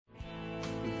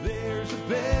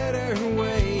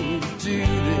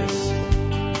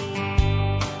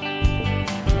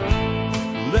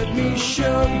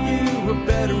show you a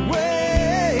better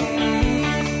way.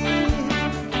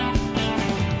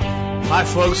 Hi,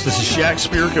 folks. This is Shaq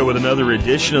Spirko with another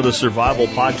edition of the Survival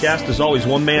Podcast. As always,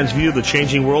 one man's view of the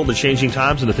changing world, the changing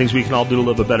times, and the things we can all do to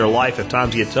live a better life if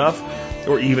times get tough,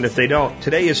 or even if they don't.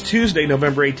 Today is Tuesday,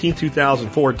 November 18,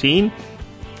 2014.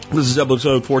 This is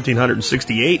episode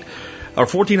 1468, or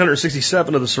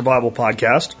 1467 of the Survival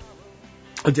Podcast.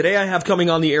 And today I have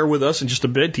coming on the air with us in just a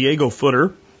bit, Diego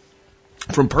Footer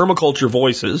from Permaculture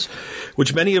Voices,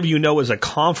 which many of you know is a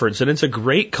conference, and it's a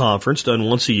great conference done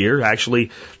once a year. Actually,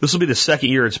 this will be the second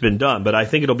year it's been done, but I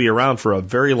think it'll be around for a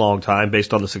very long time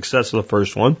based on the success of the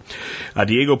first one.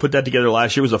 Diego put that together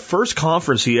last year. It was the first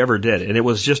conference he ever did, and it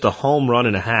was just a home run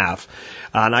and a half.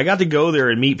 And I got to go there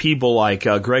and meet people like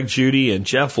Greg Judy and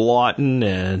Jeff Lawton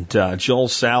and Joel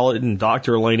Salad and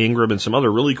Dr. Elaine Ingram and some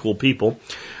other really cool people.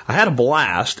 I had a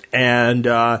blast, and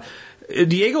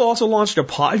Diego also launched a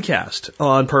podcast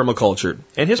on permaculture,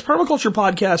 and his permaculture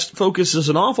podcast focuses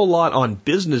an awful lot on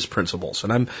business principles,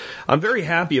 and I'm very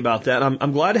happy about that.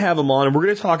 I'm glad to have him on, and we're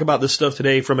going to talk about this stuff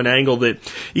today from an angle that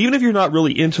even if you're not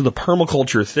really into the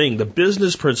permaculture thing, the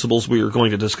business principles we are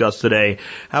going to discuss today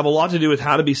have a lot to do with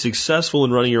how to be successful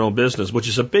in running your own business, which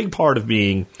is a big part of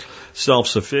being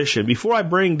self-sufficient. Before I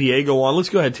bring Diego on, let's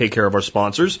go ahead and take care of our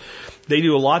sponsors. They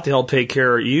do a lot to help take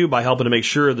care of you by helping to make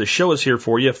sure the show is here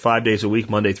for you 5 days a week,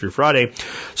 Monday through Friday.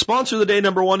 Sponsor of the day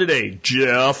number one today,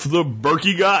 Jeff the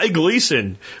Berkey Guy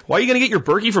Gleason. Why are you going to get your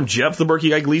Berkey from Jeff the Berkey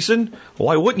Guy Gleason? Well,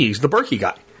 why wouldn't you? He's the Berkey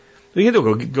guy. You have to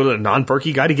go to the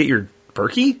non-Berkey guy to get your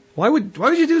Berkey? Why would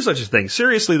you do such a thing?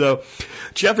 Seriously, though,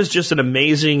 Jeff is just an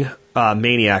amazing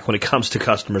maniac when it comes to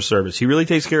customer service. He really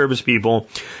takes care of his people.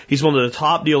 He's one of the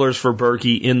top dealers for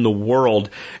Berkey in the world,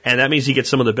 and that means he gets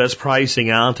some of the best pricing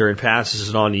out there and passes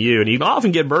it on to you. And you can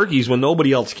often get Berkeys when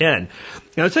nobody else can.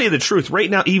 And I'll tell you the truth, right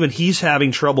now even he's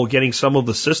having trouble getting some of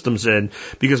the systems in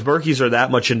because Berkeys are that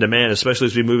much in demand, especially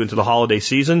as we move into the holiday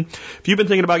season. If you've been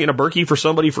thinking about getting a Berkey for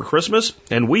somebody for Christmas,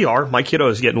 and we are, my kiddo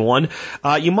is getting one,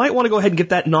 you might want to go ahead and get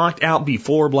that knocked out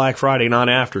before Black Friday, not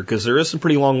after, because there is some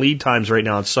pretty long lead times right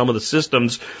now on some of the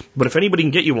systems. But if anybody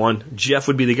can get you one, Jeff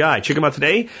would be the guy. Check him out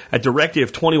today at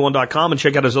directive21.com and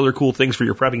check out his other cool things for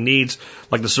your prepping needs,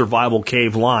 like the Survival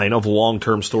Cave line of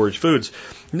long-term storage foods.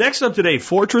 Next up today,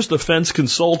 Fortress Defense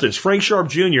Consultants. Frank Sharp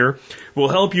Jr. will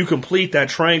help you complete that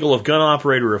triangle of gun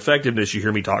operator effectiveness you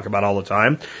hear me talk about all the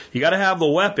time. You got to have the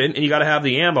weapon and you got to have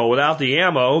the ammo. Without the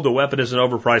ammo, the weapon is an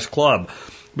overpriced club.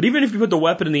 But even if you put the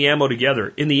weapon and the ammo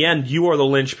together, in the end, you are the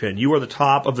linchpin. You are the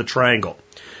top of the triangle.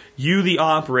 You, the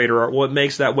operator, are what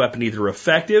makes that weapon either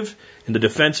effective in the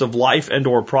defense of life and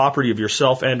or property of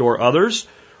yourself and or others,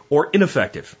 or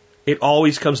ineffective. It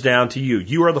always comes down to you.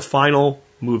 You are the final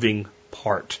moving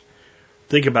part.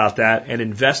 Think about that and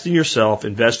invest in yourself,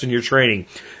 invest in your training.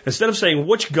 Instead of saying,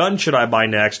 which gun should I buy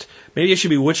next? Maybe it should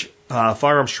be, which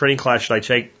firearms training class should I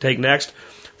take next?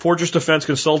 Fortress Defense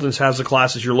Consultants has the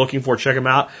classes you're looking for. Check them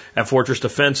out at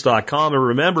fortressdefense.com. And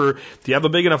remember, if you have a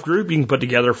big enough group you can put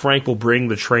together, Frank will bring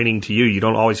the training to you. You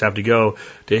don't always have to go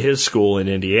to his school in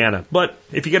Indiana. But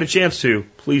if you get a chance to,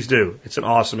 please do. It's an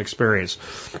awesome experience.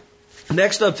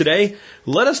 Next up today,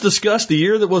 let us discuss the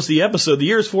year that was the episode. The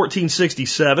year is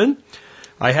 1467.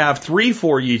 I have three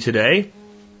for you today.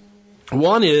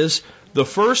 One is the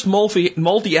first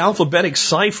multi-alphabetic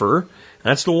cipher.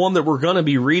 That's the one that we're going to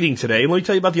be reading today. Let me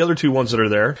tell you about the other two ones that are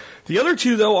there. The other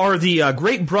two, though, are the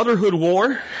Great Brotherhood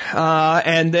War,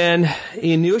 and then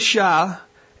Inertia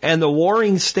and the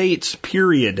Warring States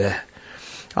period.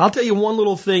 I'll tell you one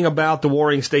little thing about the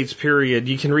Warring States period.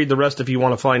 You can read the rest if you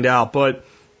want to find out. But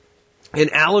in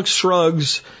Alex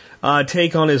Shrugg's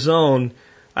take on his own,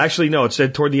 actually, no, it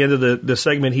said toward the end of the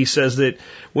segment, he says that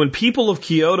when people of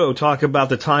Kyoto talk about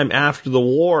the time after the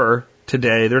war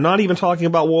today, they're not even talking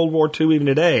about World War II even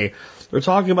today. They're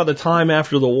talking about the time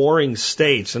after the Warring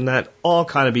States, and that all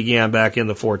kind of began back in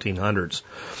the 1400s.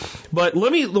 But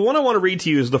the one I want to read to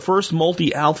you is the first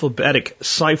multi-alphabetic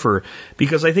cipher,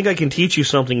 because I think I can teach you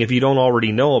something if you don't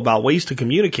already know about ways to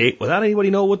communicate without anybody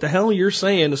know what the hell you're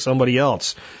saying to somebody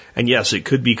else. And yes, it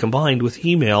could be combined with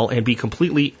email and be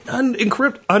completely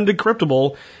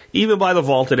undecryptable, even by the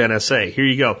vaulted NSA. Here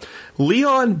you go.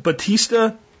 Leon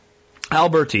Battista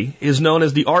Alberti is known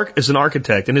as an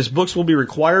architect, and his books will be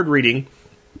required reading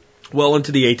well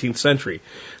into the 18th century.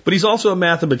 But he's also a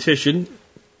mathematician,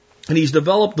 and he's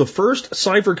developed the first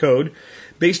cipher code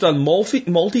based on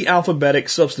multi-alphabetic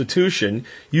substitution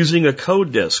using a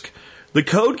code disk. The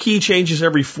code key changes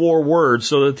every 4 words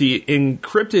so that the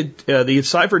the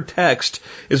ciphered text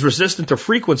is resistant to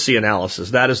frequency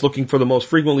analysis. That is, looking for the most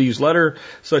frequently used letter,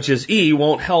 such as E,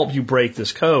 won't help you break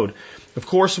this code. Of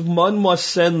course, one must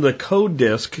send the code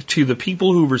disk to the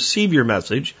people who receive your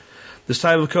message. This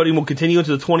type of coding will continue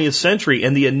into the 20th century,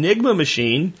 and the Enigma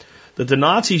machine that the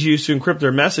Nazis used to encrypt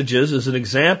their messages is an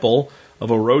example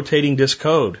of a rotating disk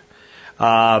code.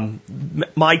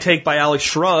 My take by Alex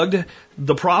Shrugged,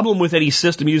 the problem with any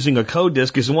system using a code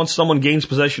disk is once someone gains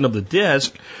possession of the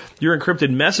disk, your encrypted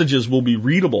messages will be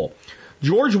readable.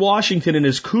 George Washington and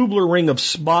his Kubler ring of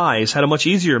spies had a much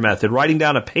easier method, writing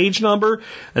down a page number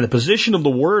and the position of the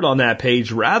word on that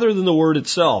page rather than the word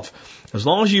itself. As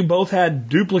long as you both had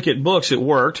duplicate books, it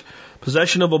worked.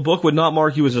 Possession of a book would not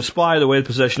mark you as a spy the way the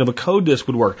possession of a code disk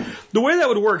would work. The way that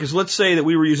would work is, let's say that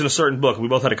we were using a certain book, and we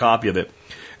both had a copy of it,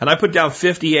 and I put down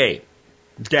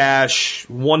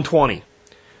 58-120.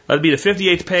 That'd be the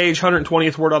 58th page,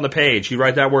 120th word on the page. You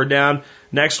write that word down.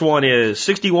 Next one is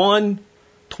 61-12.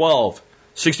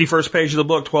 61st page of the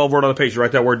book, 12 word on the page. You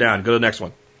write that word down. Go to the next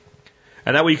one.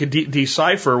 And that way you could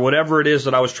decipher whatever it is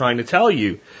that I was trying to tell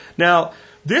you. Now,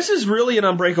 this is really an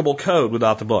unbreakable code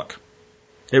without the book.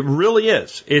 It really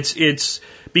is. It's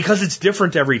because it's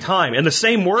different every time. And the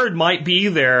same word might be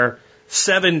there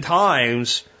 7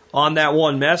 times on that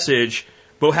one message,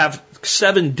 but have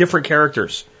 7 different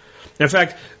characters. In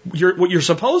fact, what you're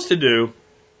supposed to do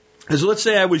is, let's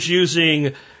say I was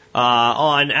using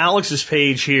on Alex's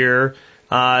page here,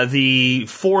 the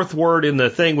 4th word in the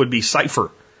thing would be cipher.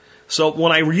 So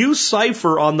when I use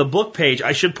cipher on the book page,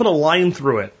 I should put a line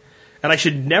through it. And I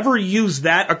should never use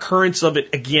that occurrence of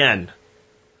it again.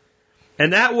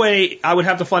 And that way, I would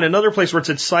have to find another place where it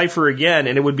said cipher again,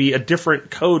 and it would be a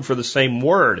different code for the same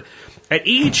word. And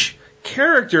each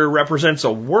character represents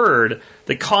a word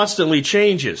that constantly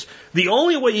changes. The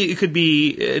only way it could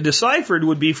be deciphered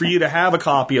would be for you to have a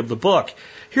copy of the book.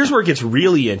 Here's where it gets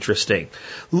really interesting.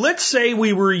 Let's say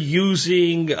we were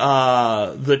using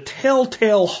The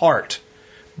Telltale Heart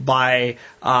by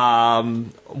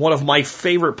one of my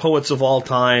favorite poets of all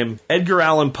time, Edgar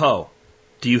Allan Poe.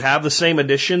 Do you have the same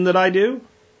edition that I do?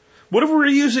 What if we were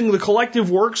using the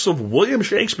collective works of William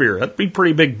Shakespeare? That'd be a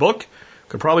pretty big book.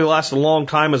 Could probably last a long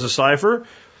time as a cipher.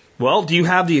 Well, do you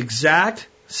have the exact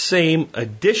same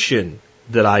edition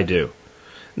that I do?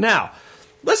 Now,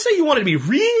 let's say you wanted to be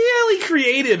really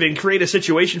creative and create a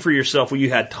situation for yourself where you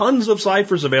had tons of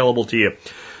ciphers available to you.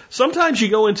 Sometimes you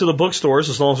go into the bookstores,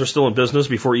 as long as they're still in business,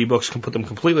 before ebooks can put them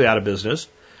completely out of business.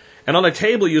 And on a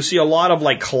table, you'll see a lot of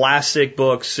like classic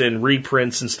books and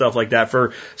reprints and stuff like that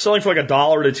for selling for like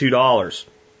 $1 to $2.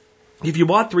 If you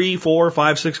bought 3, 4,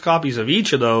 5, 6 copies of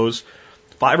each of those,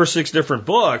 5 or 6 different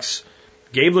books,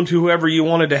 gave them to whoever you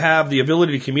wanted to have the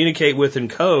ability to communicate with in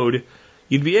code,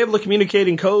 you'd be able to communicate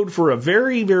in code for a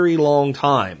very, very long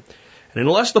time. And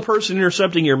unless the person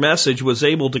intercepting your message was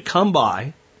able to come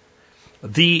by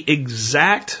the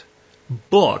exact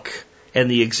book and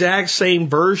the exact same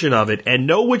version of it and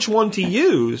know which one to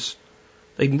use,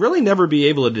 they can really never be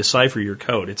able to decipher your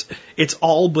code. It's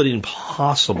all but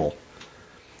impossible.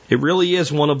 It really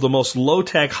is one of the most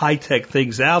low-tech, high-tech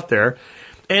things out there.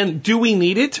 And do we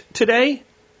need it today?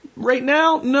 Right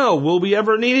now? No. Will we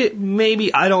ever need it?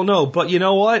 Maybe. I don't know. But you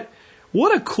know what?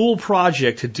 What a cool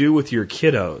project to do with your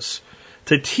kiddos.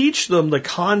 To teach them the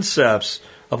concepts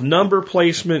of number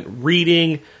placement,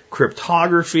 reading,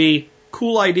 cryptography.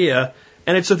 Cool idea.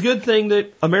 And it's a good thing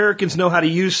that Americans know how to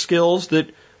use skills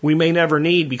that we may never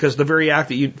need, because the very fact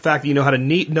that you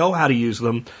know how to use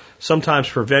them sometimes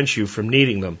prevents you from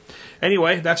needing them.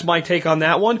 Anyway, that's my take on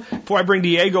that one. Before I bring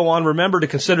Diego on, remember to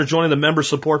consider joining the Member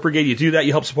Support Brigade. You do that,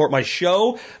 you help support my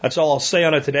show. That's all I'll say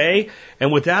on it today.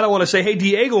 And with that, I want to say, hey,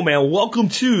 Diego, man, welcome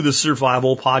to the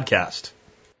Survival Podcast.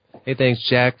 Hey, thanks,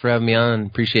 Jack, for having me on.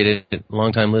 Appreciate it.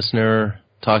 Long-time listener.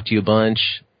 Talked to you a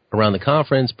bunch around the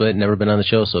conference, but never been on the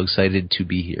show, so excited to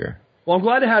be here. Well, I'm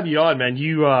glad to have you on, man.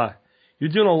 You're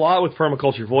doing a lot with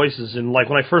Permaculture Voices, and like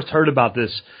when I first heard about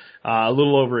this a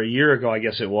little over a year ago, I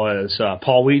guess it was,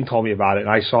 Paul Wheaton told me about it, and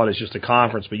I saw it as just a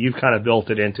conference, but you've kind of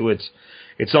built it into its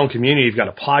own community. You've got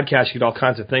a podcast, you've got all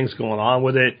kinds of things going on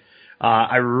with it.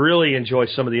 I really enjoy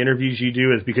some of the interviews you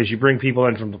do, is because you bring people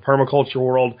in from the permaculture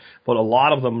world, but a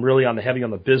lot of them really heavy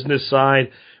on the business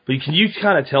side. But can you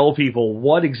kind of tell people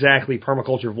what exactly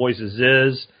Permaculture Voices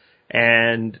is,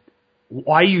 and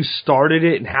why you started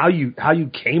it, and how you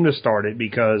came to start it?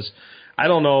 Because I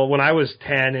don't know, when I was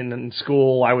 10 and in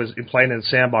school, I was playing in the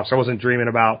sandbox. I wasn't dreaming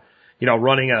about,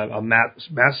 running a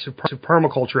massive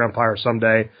permaculture empire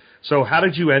someday. So how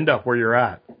did you end up where you're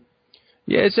at?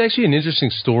 Yeah, it's actually an interesting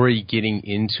story getting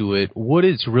into it. What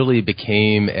it's really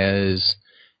became as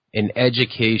an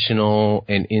educational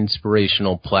and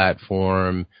inspirational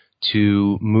platform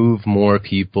to move more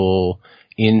people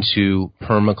into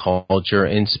permaculture,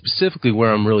 and specifically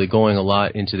where I'm really going a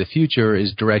lot into the future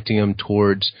is directing them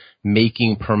towards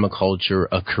making permaculture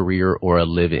a career or a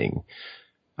living.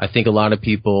 I think a lot of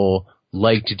people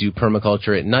like to do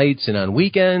permaculture at nights and on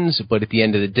weekends, but at the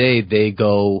end of the day, they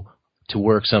go to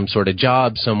work some sort of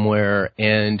job somewhere.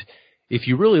 And if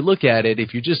you really look at it,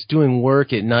 if you're just doing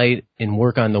work at night and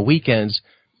work on the weekends,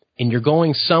 and you're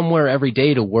going somewhere every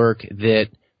day to work that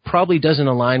probably doesn't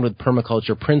align with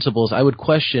permaculture principles, I would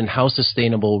question how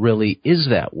sustainable really is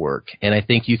that work. And I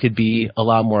think you could be a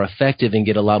lot more effective and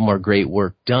get a lot more great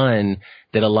work done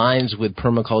that aligns with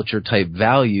permaculture type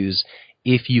values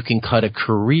if you can cut a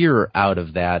career out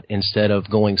of that instead of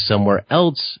going somewhere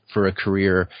else for a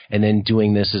career and then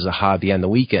doing this as a hobby on the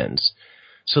weekends.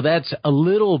 So that's a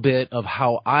little bit of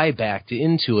how I backed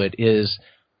into it. Is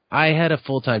I had a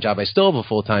full-time job. I still have a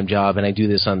full-time job, and I do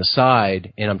this on the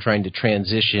side, and I'm trying to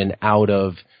transition out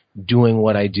of doing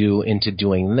what I do into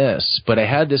doing this. But I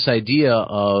had this idea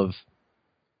of,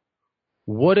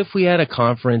 what if we had a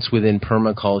conference within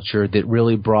permaculture that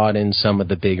really brought in some of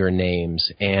the bigger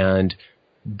names and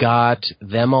got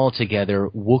them all together?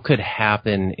 What could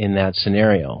happen in that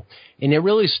scenario? And it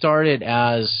really started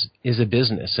as a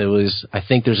business. It was, I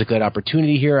think there's a good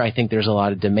opportunity here. I think there's a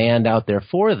lot of demand out there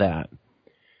for that.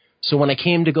 So when I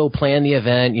came to go plan the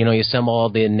event, you assemble all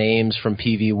the names from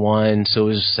PV1. So it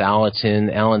was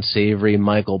Salatin, Alan Savory,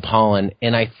 Michael Pollan.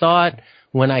 And I thought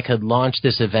when I could launch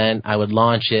this event, I would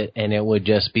launch it and it would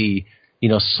just be,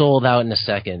 sold out in a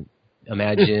second.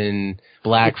 Imagine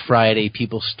Black Friday,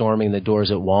 people storming the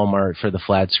doors at Walmart for the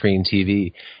flat screen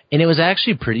TV. And it was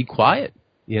actually pretty quiet.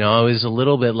 I was a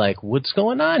little bit like, what's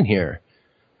going on here?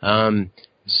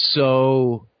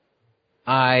 So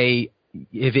I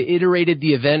have iterated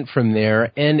the event from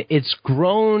there, and it's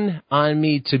grown on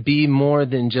me to be more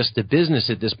than just a business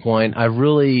at this point.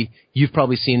 You've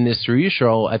probably seen this through you,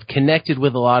 Cheryl. I've connected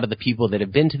with a lot of the people that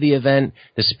have been to the event,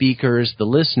 the speakers, the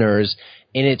listeners,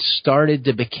 and it started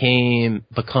to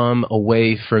become a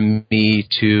way for me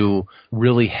to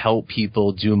really help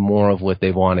people do more of what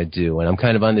they want to do. And I'm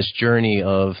kind of on this journey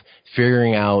of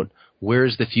figuring out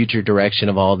where's the future direction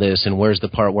of all this and where's the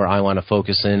part where I want to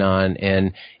focus in on,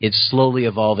 and it's slowly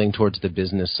evolving towards the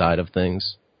business side of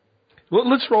things. Well,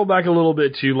 let's roll back a little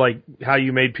bit to like how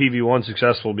you made PV1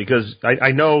 successful, because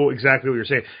I know exactly what you're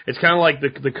saying. It's kind of like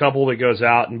the couple that goes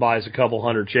out and buys a couple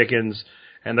hundred chickens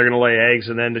and they're going to lay eggs,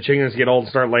 and then the chickens get old and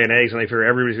start laying eggs, and they figure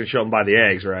everybody's going to show up and buy the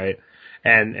eggs, right?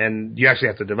 And you actually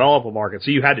have to develop a market. So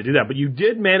you had to do that, but you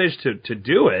did manage to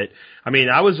do it. I mean,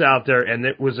 I was out there and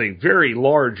it was a very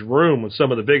large room with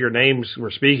some of the bigger names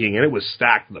were speaking, and it was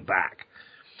stacked to the back.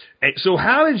 And so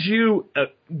how did you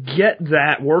get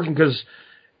that working?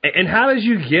 And how did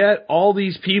you get all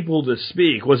these people to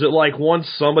speak? Was it like once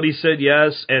somebody said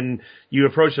yes and you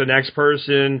approached the next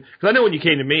person? Because I know when you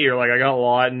came to me, you're like, I got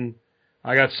Lawton,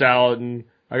 I got Salatin,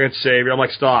 I got Savior. I'm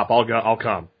like, stop, I'll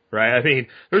come. Right? I mean,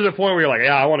 there's a point where you're like,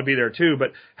 yeah, I want to be there too.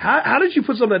 But how did you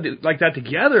put something like that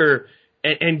together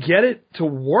and get it to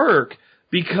work?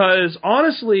 Because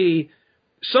honestly,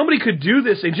 somebody could do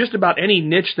this in just about any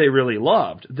niche they really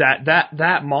loved.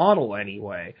 That model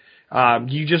anyway.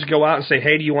 You just go out and say,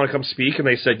 hey, do you want to come speak? And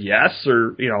they said yes,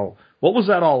 or, what was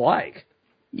that all like?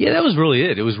 Yeah, that was really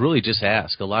it. It was really just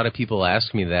ask. A lot of people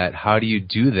ask me that. How do you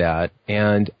do that?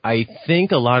 And I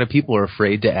think a lot of people are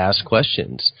afraid to ask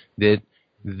questions that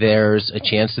there's a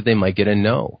chance that they might get a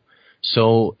no.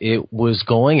 So it was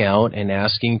going out and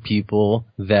asking people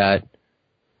that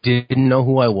didn't know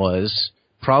who I was,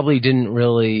 probably didn't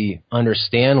really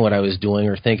understand what I was doing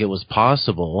or think it was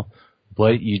possible,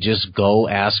 but you just go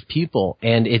ask people.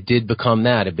 And it did become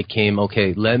that. It became,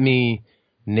 okay, let me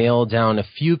nail down a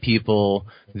few people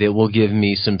that will give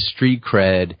me some street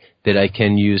cred that I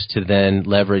can use to then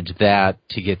leverage that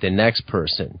to get the next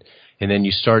person. And then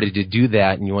you started to do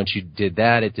that, and once you did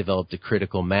that, it developed a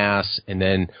critical mass, and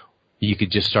then you could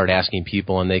just start asking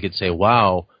people, and they could say,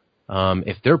 wow,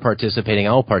 if they're participating,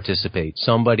 I'll participate.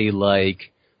 Somebody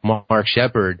like Mark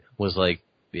Shepard was like,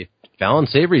 if Alan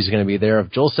Savory's going to be there, if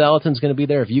Joel Salatin's going to be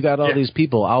there, if you got all these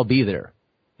people, I'll be there.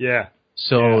 Yeah.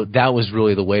 So that was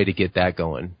really the way to get that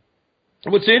going.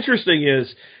 What's interesting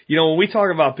is, when we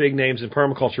talk about big names in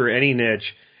permaculture, any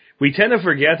niche, we tend to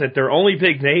forget that they're only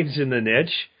big names in the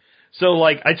niche. So,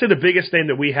 like, I'd say the biggest name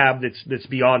that we have that's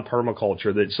beyond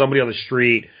permaculture, that somebody on the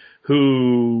street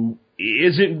who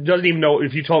doesn't even know,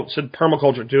 if you said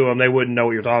permaculture to them, they wouldn't know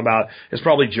what you're talking about, is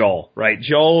probably Joel, right?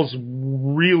 Joel's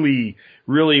really,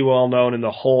 really well known in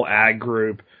the whole ag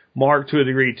group. Mark to a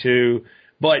degree too.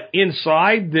 But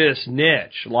inside this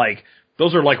niche, like,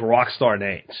 those are like rock star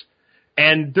names.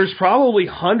 And there's probably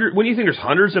what do you think, there's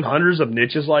hundreds and hundreds of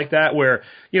niches like that where,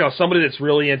 somebody that's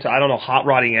really into, I don't know, hot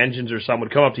rodding engines or something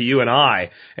would come up to you and I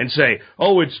and say,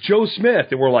 oh, it's Joe Smith.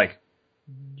 And we're like,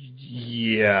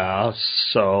 yeah,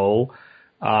 so,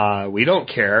 we don't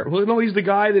care. Well, no, he's the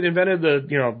guy that invented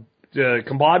the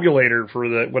combobulator for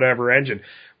the whatever engine.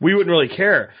 We wouldn't really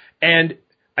care. And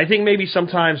I think maybe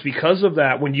sometimes because of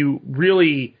that, when you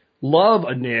really love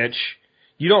a niche,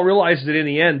 you don't realize that in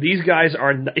the end, these guys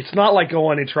it's not like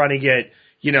going and trying to get,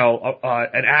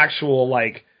 an actual,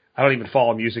 like, I don't even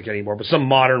follow music anymore, but some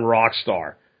modern rock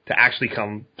star to actually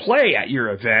come play at your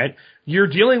event. You're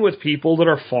dealing with people that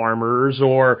are farmers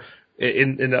or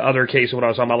in the other case of what I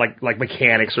was talking about, like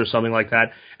mechanics or something like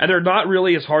that. And they're not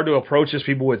really as hard to approach as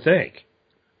people would think.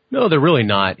 No, they're really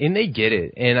not. And they get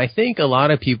it. And I think a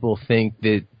lot of people think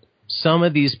that some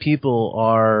of these people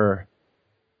are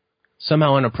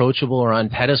somehow unapproachable or on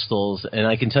pedestals. And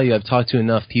I can tell you, I've talked to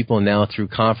enough people now through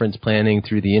conference planning,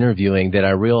 through the interviewing, that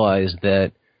I realize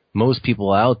that most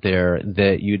people out there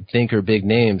that you'd think are big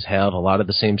names have a lot of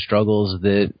the same struggles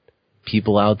that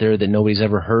people out there that nobody's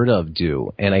ever heard of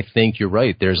do. And I think you're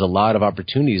right. There's a lot of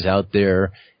opportunities out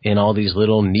there in all these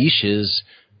little niches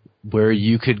where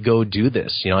you could go do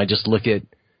this. I just look at,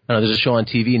 there's a show on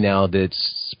TV now that's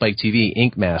Spike TV,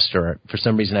 Ink Master. For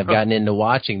some reason, I've gotten into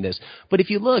watching this. But if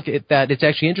you look at that, it's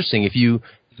actually interesting. If you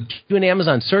do an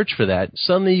Amazon search for that,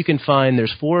 suddenly you can find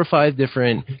there's 4 or 5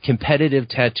 different competitive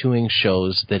tattooing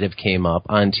shows that have came up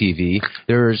on TV.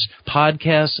 There's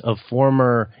podcasts of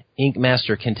former Ink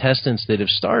Master contestants that have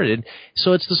started.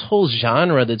 So it's this whole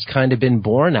genre that's kind of been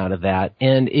born out of that,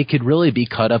 and it could really be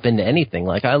cut up into anything.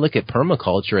 Like I look at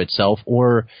permaculture itself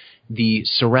or the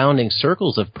surrounding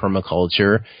circles of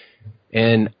permaculture,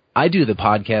 and I do the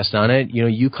podcast on it.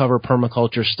 You cover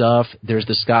permaculture stuff. There's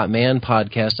the Scott Mann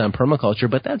podcast on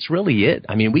permaculture, but that's really it.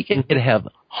 I mean, we can have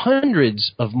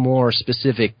hundreds of more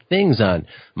specific things on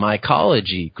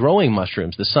mycology, growing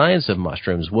mushrooms, the science of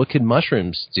mushrooms, what could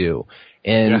mushrooms do?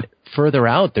 And further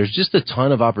out, there's just a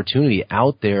ton of opportunity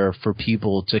out there for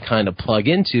people to kind of plug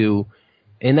into.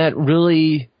 And that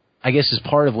really, I guess, is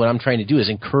part of what I'm trying to do, is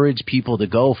encourage people to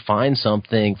go find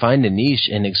something, find a niche,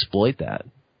 and exploit that.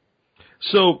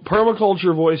 So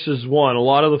Permaculture Voices 1, a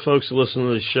lot of the folks that listen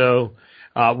to the show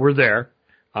were there.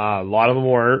 A lot of them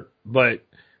weren't, but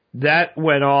that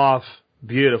went off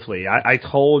beautifully. I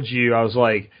told you, I was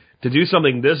like, to do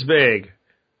something this big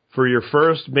for your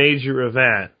first major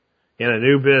event in a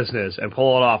new business and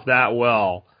pull it off that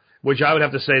well, which I would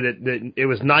have to say that it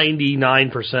was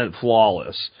 99%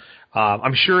 flawless.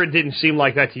 I'm sure it didn't seem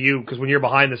like that to you, because when you're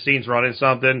behind the scenes running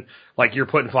something, like you're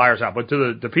putting fires out. But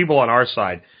to the people on our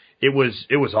side, it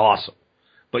was awesome.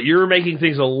 But you're making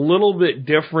things a little bit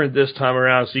different this time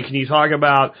around. So can you talk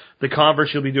about the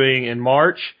conference you'll be doing in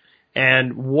March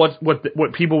and what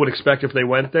people would expect if they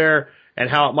went there, and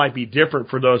how it might be different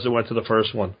for those that went to the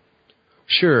first one?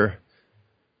 Sure.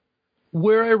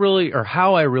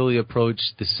 How I really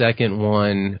approached the second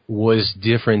one was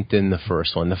different than the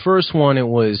first one. The first one, it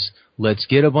was, let's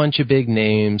get a bunch of big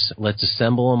names, let's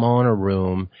assemble them all in a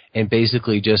room, and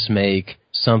basically just make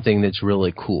something that's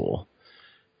really cool.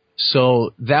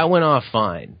 So that went off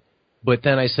fine. But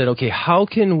then I said, okay, how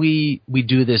can we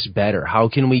do this better? How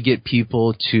can we get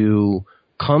people to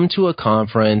come to a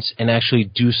conference and actually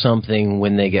do something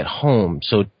when they get home?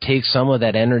 So take some of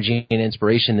that energy and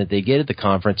inspiration that they get at the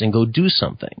conference and go do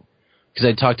something. Because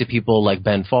I talked to people like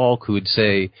Ben Falk who would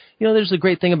say, there's a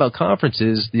great thing about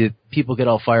conferences, that people get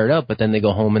all fired up, but then they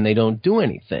go home and they don't do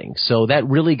anything. So that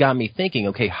really got me thinking,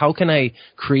 okay, how can I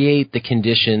create the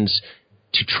conditions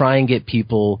to try and get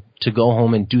people to go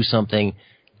home and do something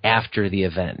after the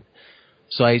event?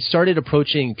 So I started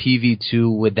approaching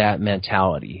PV2 with that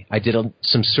mentality. I did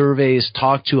some surveys,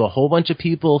 talked to a whole bunch of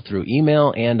people through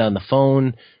email and on the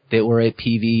phone that were at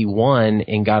PV1,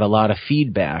 and got a lot of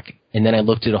feedback. And then I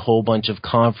looked at a whole bunch of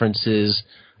conferences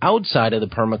outside of the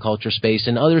permaculture space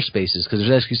and other spaces, because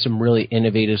there's actually some really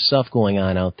innovative stuff going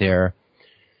on out there.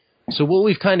 So what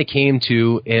we've kind of came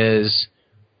to is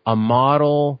a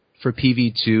model for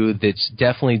PV2 that's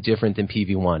definitely different than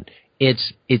PV1.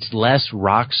 It's less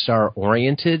rock star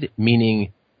oriented,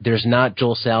 meaning there's not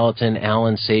Joel Salatin,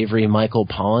 Alan Savory, Michael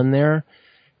Pollan there,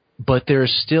 but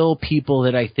there's still people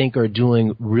that I think are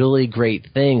doing really great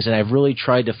things, and I've really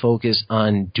tried to focus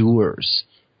on doers.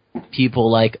 People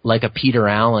like a Peter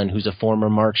Allen, who's a former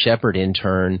Mark Shepard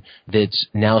intern that's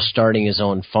now starting his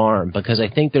own farm, because I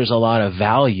think there's a lot of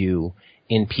value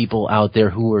in people out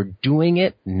there who are doing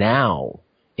it now,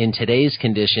 in today's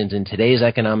conditions, in today's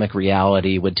economic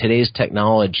reality, with today's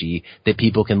technology, that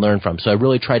people can learn from. So I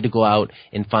really tried to go out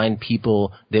and find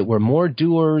people that were more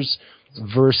doers,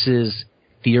 versus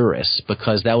theorists,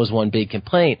 because that was one big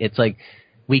complaint. It's like,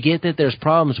 we get that there's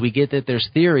problems, we get that there's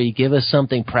theory, give us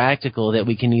something practical that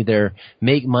we can either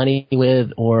make money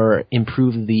with or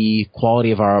improve the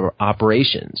quality of our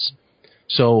operations.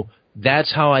 So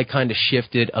that's how I kind of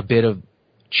shifted a bit of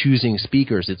choosing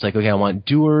speakers. It's like, okay, I want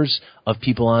doers of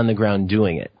people on the ground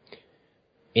doing it.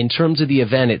 In terms of the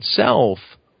event itself,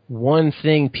 one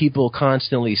thing people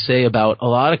constantly say about a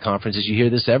lot of conferences, you hear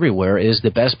this everywhere, is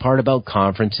the best part about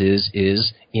conferences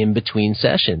is in between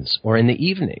sessions or in the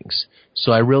evenings.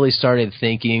 So I really started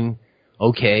thinking,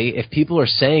 okay, if people are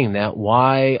saying that,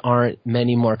 why aren't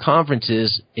many more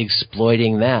conferences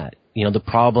exploiting that? You know, the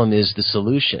problem is the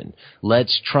solution.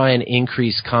 Let's try and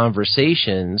increase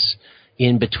conversations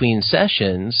in between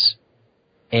sessions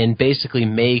and basically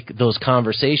make those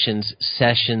conversations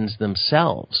sessions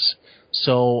themselves.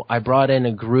 So I brought in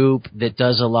a group that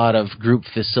does a lot of group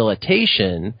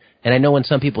facilitation. And I know when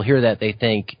some people hear that, they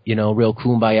think, you know, real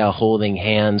kumbaya, holding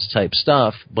hands type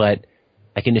stuff. But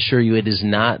I can assure you it is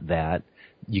not that.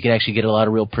 You can actually get a lot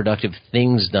of real productive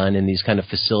things done in these kind of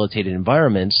facilitated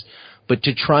environments. But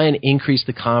to try and increase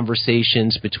the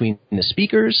conversations between the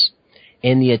speakers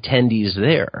and the attendees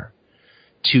there,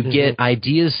 to get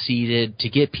ideas seeded, to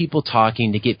get people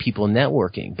talking, to get people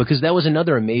networking. Because that was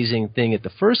another amazing thing at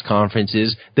the first conference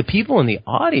is the people in the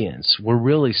audience were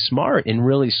really smart and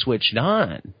really switched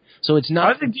on. So it's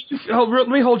not... let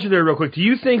me hold you there real quick. Do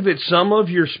you think that some of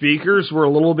your speakers were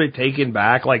a little bit taken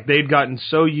back? Like they'd gotten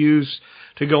so used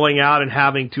to going out and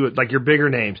having to, like your bigger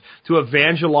names, to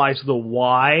evangelize the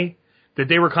why, that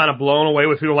they were kind of blown away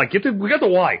with people like, we got the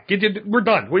why. We're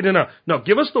done. We didn't know. No,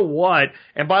 give us the what.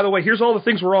 And by the way, here's all the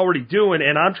things we're already doing.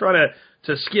 And I'm trying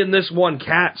to skin this one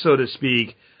cat, so to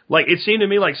speak. Like, it seemed to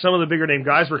me like some of the bigger name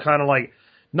guys were kind of like,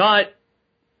 not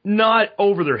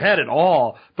over their head at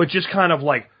all, but just kind of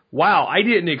like, wow, I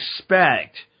didn't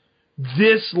expect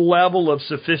this level of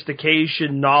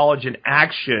sophistication, knowledge, and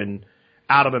action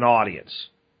out of an audience.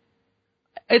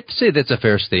 I'd say that's a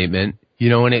fair statement. You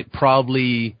know, and it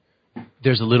probably...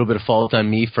 there's a little bit of fault on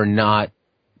me for not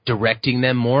directing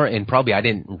them more, and probably I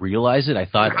didn't realize it. I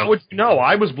thought... How would you know?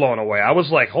 I was blown away. I was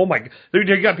like, oh my...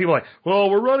 You got people like, well,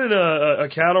 we're running a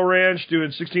cattle ranch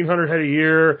doing 1,600 head a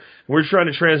year. We're trying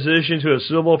to transition to a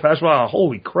civil pasture. Wow,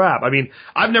 holy crap. I mean,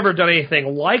 I've never done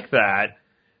anything like that,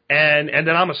 and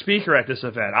then I'm a speaker at this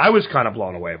event. I was kind of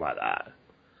blown away by that.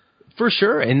 For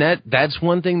sure, and that's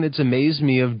one thing that's amazed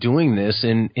me of doing this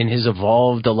and has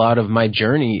evolved a lot of my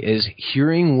journey is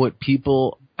hearing what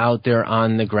people out there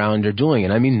on the ground are doing.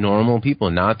 And I mean normal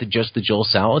people, not just the Joel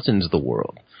Salatins of the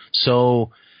world.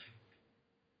 So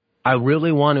I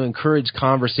really want to encourage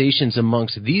conversations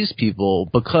amongst these people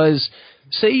because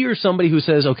say you're somebody who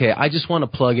says, okay, I just want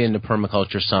to plug into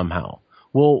permaculture somehow.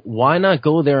 Well, why not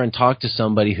go there and talk to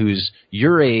somebody who's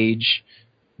your age,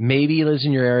 maybe lives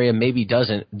in your area, maybe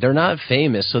doesn't. They're not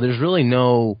famous, so there's really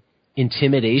no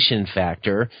intimidation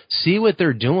factor. See what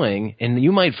they're doing, and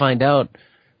you might find out,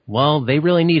 well, they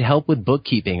really need help with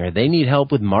bookkeeping or they need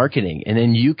help with marketing, and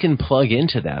then you can plug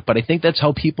into that. But I think that's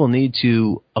how people need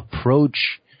to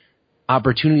approach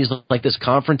opportunities like this,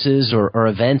 conferences or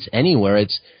events anywhere.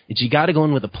 It's you got to go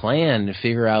in with a plan to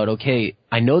figure out, okay,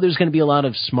 I know there's going to be a lot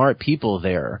of smart people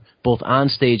there, both on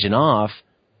stage and off.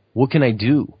 What can I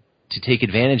do to take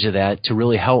advantage of that to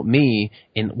really help me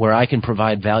in where I can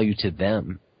provide value to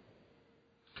them?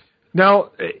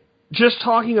 Now, just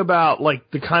talking about like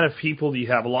the kind of people that you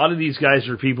have, a lot of these guys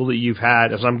are people that you've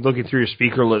had, as I'm looking through your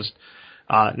speaker list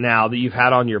now, that you've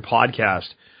had on your podcast.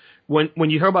 When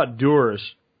you talk about doers,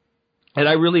 and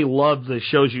I really love the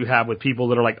shows you have with people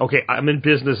that are like, okay, I'm in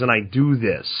business and I do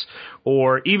this.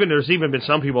 Or there's even been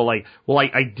some people like, well,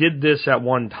 I did this at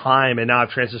one time and now I've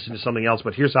transitioned to something else,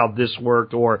 but here's how this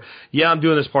worked. Or, yeah, I'm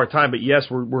doing this part-time, but yes,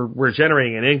 we're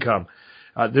generating an income.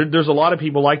 There's a lot of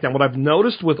people like that. What I've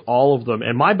noticed with all of them,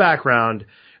 and my background,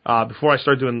 before I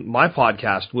started doing my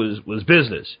podcast was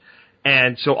business.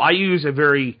 And so I use a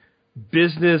very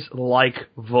business-like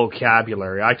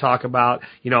vocabulary. I talk about,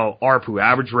 ARPU,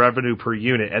 average revenue per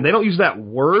unit, and they don't use that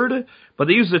word, but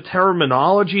they use the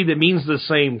terminology that means the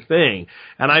same thing.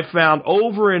 And I found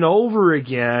over and over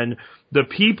again, the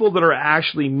people that are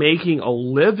actually making a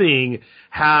living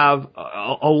have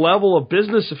a level of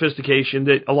business sophistication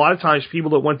that a lot of times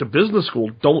people that went to business school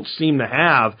don't seem to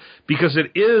have, because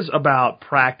it is about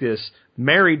practice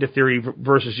married to theory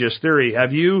versus just theory.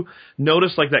 Have you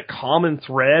noticed like that common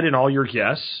thread in all your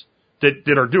guests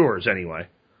that are doers anyway?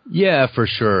 Yeah, for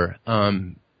sure.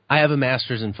 I have a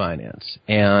master's in finance,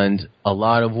 and a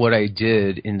lot of what I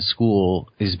did in school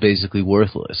is basically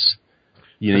worthless.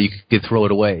 You could throw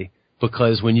it away.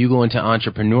 because when you go into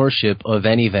entrepreneurship of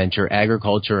any venture,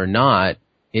 agriculture or not,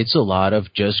 it's a lot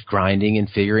of just grinding and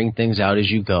figuring things out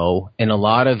as you go. And a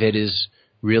lot of it is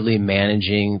really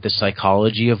managing the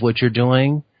psychology of what you're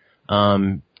doing,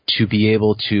 to be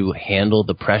able to handle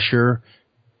the pressure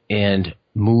and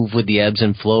move with the ebbs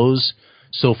and flows.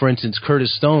 So, for instance,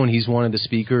 Curtis Stone, he's one of the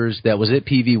speakers that was at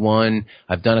PV1.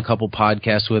 I've done a couple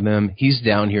podcasts with him. He's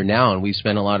down here now, and we've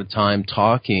spent a lot of time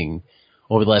talking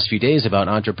over the last few days about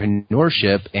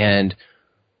entrepreneurship and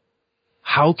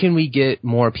how can we get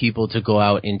more people to go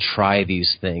out and try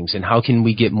these things, and how can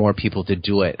we get more people to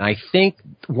do it? And I think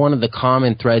one of the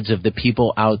common threads of the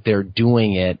people out there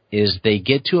doing it is they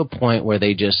get to a point where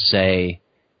they just say,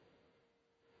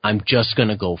 I'm just going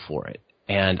to go for it,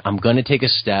 and I'm going to take a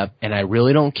step, and I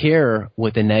really don't care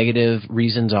what the negative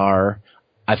reasons are.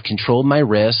 I've controlled my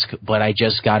risk, but I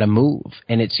just got to move.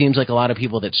 And it seems like a lot of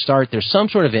people that start, there's some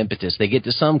sort of impetus. They get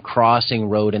to some crossing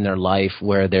road in their life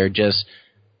where they're just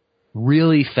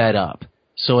really fed up.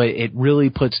 So it really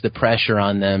puts the pressure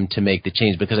on them to make the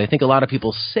change, because I think a lot of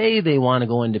people say they want to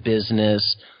go into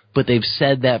business, but they've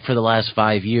said that for the last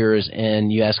 5 years,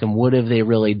 and you ask them, what have they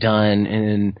really done?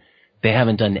 And they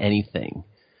haven't done anything.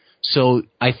 So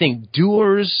I think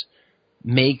doers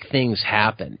make things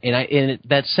happen. And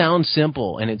that sounds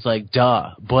simple, and it's like,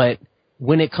 duh. But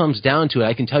when it comes down to it,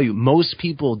 I can tell you, most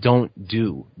people don't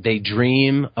do. They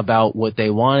dream about what they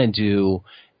want to do,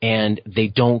 and they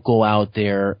don't go out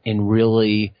there and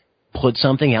really put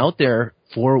something out there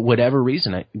for whatever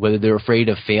reason, whether they're afraid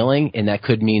of failing, and that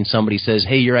could mean somebody says,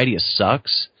 hey, your idea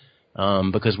sucks,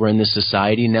 because we're in this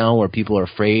society now where people are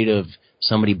afraid of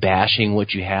somebody bashing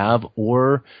what you have,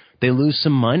 or they lose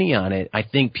some money on it. I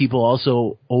think people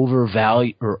also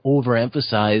overvalue or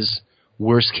overemphasize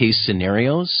worst case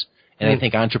scenarios, and I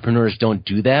think entrepreneurs don't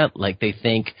do that. Like, they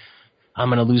think, I'm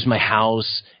going to lose my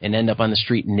house and end up on the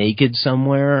street naked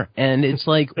somewhere. And it's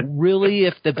like, really,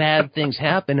 if the bad things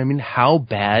happen, I mean, how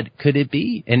bad could it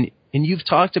be? And you've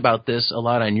talked about this a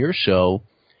lot on your show,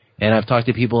 and I've talked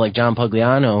to people like John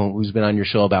Pugliano, who's been on your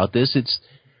show about this.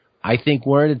 I think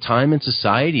we're at a time in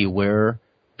society where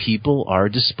people are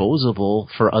disposable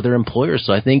for other employers.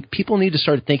 So I think people need to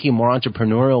start thinking more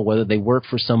entrepreneurial, whether they work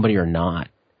for somebody or not.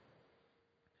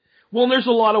 Well, there's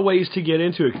a lot of ways to get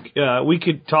into it. We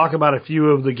could talk about a few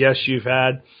of the guests you've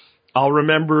had. I'll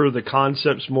remember the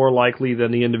concepts more likely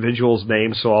than the individual's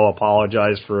name, so I'll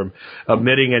apologize for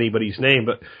omitting anybody's name.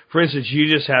 But, for instance,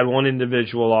 you just had one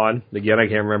individual on. Again, I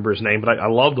can't remember his name, but I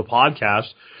love the podcast.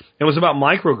 It was about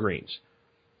microgreens.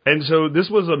 And so this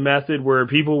was a method where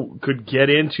people could get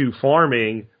into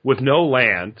farming with no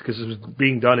land, because it was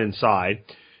being done inside,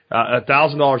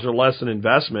 $1,000 or less in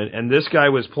investment, and this guy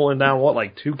was pulling down,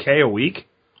 like $2,000 a week?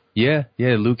 Yeah,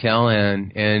 Lou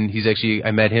Callahan, and he's actually,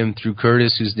 I met him through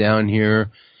Curtis, who's down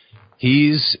here.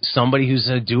 He's somebody who's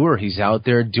a doer. He's out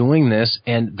there doing this,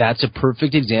 and that's a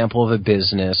perfect example of a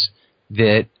business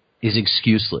that is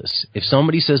excuseless. If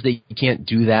somebody says that you can't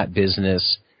do that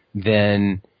business,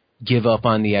 then give up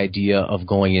on the idea of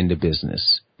going into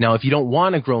business. Now, if you don't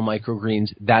want to grow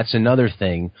microgreens, that's another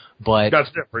thing. But that's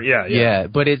different, yeah. Yeah,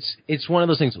 but it's one of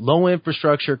those things. Low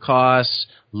infrastructure costs,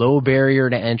 low barrier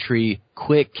to entry,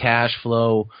 quick cash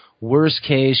flow. Worst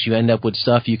case, you end up with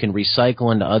stuff you can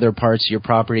recycle into other parts of your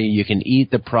property. You can eat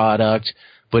the product,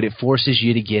 but it forces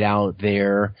you to get out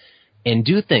there and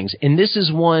do things. And this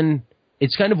is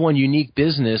it's kind of one unique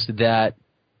business that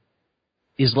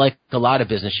is like a lot of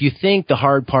business. You think the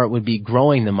hard part would be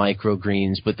growing the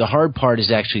microgreens, but the hard part is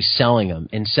actually selling them.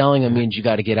 And selling them means you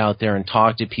got to get out there and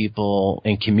talk to people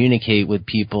and communicate with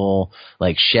people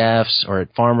like chefs or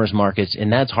at farmers markets,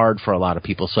 and that's hard for a lot of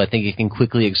people. So I think it can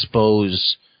quickly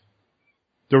expose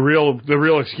the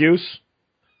real excuse.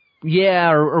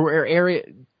 Yeah, or area.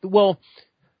 Well,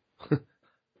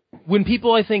 when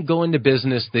people, I think, go into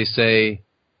business, they say,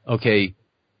 okay,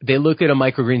 they look at a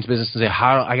microgreens business and say,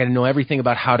 I got to know everything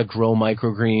about how to grow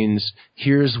microgreens.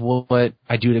 Here's what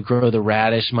I do to grow the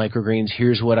radish microgreens.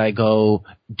 Here's what I go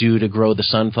do to grow the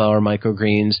sunflower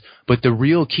microgreens. But the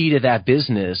real key to that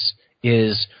business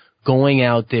is going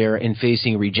out there and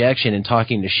facing rejection and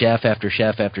talking to chef after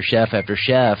chef after chef after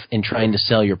chef and trying to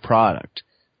sell your product.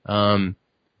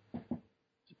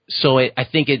 So I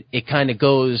think it kind of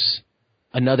goes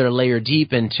another layer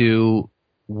deep into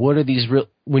what are these real.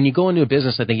 When you go into a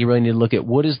business, I think you really need to look at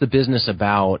what is the business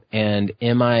about, and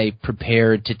am I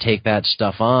prepared to take that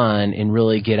stuff on and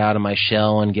really get out of my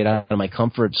shell and get out of my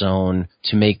comfort zone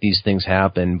to make these things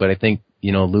happen. But I think,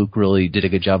 Luke really did a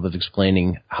good job of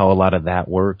explaining how a lot of that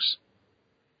works.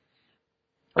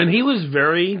 And he was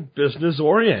very business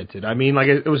oriented. I mean, like,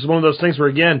 it was one of those things where,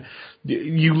 again,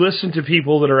 you listen to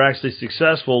people that are actually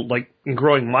successful, like in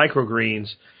growing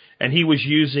microgreens, and he was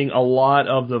using a lot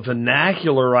of the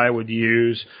vernacular I would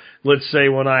use, let's say,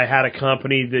 when I had a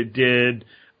company that did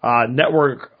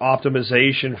network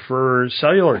optimization for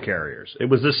cellular carriers. It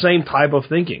was the same type of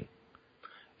thinking.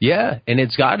 Yeah, and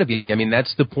it's got to be. I mean,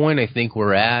 that's the point I think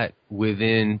we're at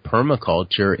within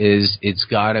permaculture is it's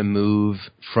got to move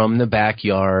from the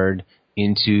backyard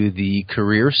into the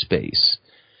career space.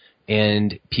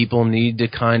 And people need to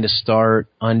kind of start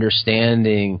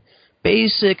understanding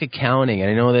basic accounting.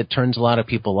 And I know that turns a lot of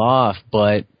people off,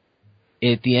 but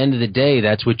at the end of the day,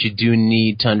 that's what you do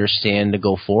need to understand to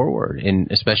go forward.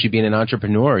 And especially being an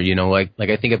entrepreneur, you know, like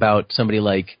I think about somebody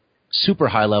like super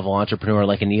high level entrepreneur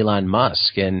like an Elon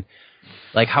Musk, and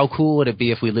like how cool would it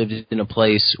be if we lived in a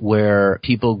place where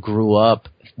people grew up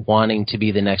wanting to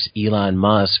be the next Elon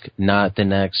Musk, not the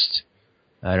next,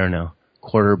 I don't know,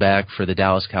 quarterback for the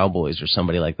Dallas Cowboys or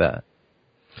somebody like that.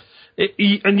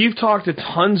 And you've talked to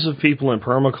tons of people in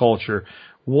permaculture.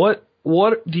 What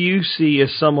do you see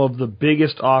as some of the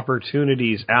biggest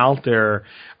opportunities out there,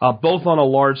 both on a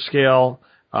large scale,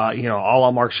 a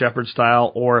la Mark Shepard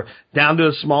style, or down to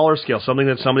a smaller scale, something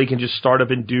that somebody can just start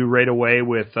up and do right away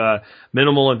with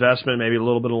minimal investment, maybe a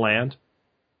little bit of land?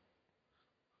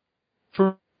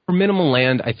 For minimal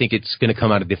land, I think it's going to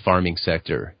come out of the farming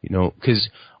sector, because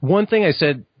one thing I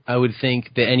said I would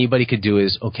think that anybody could do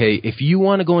is, okay, if you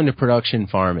want to go into production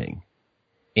farming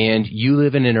and you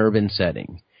live in an urban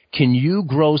setting, can you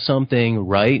grow something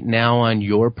right now on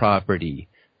your property?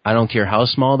 I don't care how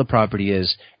small the property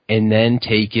is, and then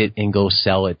take it and go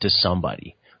sell it to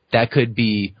somebody. That could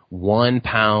be 1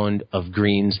 pound of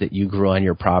greens that you grew on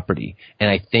your property. And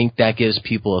I think that gives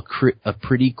people a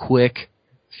pretty quick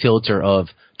filter of,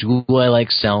 do I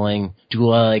like selling? Do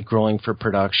I like growing for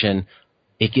production?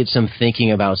 It gets them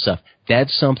thinking about stuff.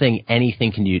 That's something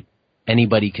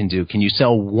anybody can do. Can you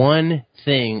sell one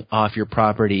thing off your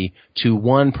property to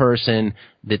one person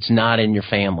that's not in your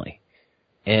family?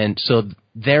 And so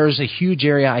there's a huge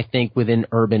area, I think, within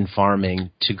urban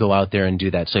farming to go out there and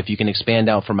do that. So if you can expand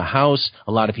out from a house,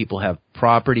 a lot of people have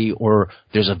property or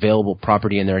there's available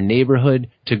property in their neighborhood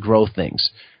to grow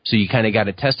things. So you kind of got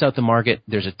to test out the market.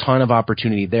 There's a ton of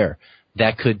opportunity there.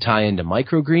 That could tie into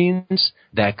microgreens.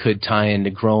 That could tie into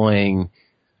growing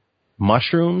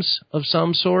mushrooms of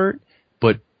some sort.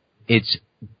 But it's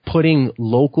putting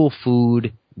local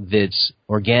food that's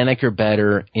organic or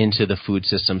better into the food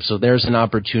system. So there's an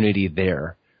opportunity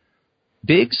there.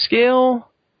 Big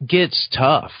scale gets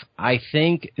tough. I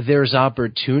think there's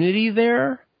opportunity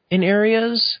there in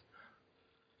areas,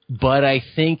 but I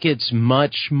think it's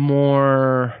much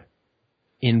more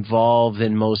involved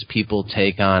than most people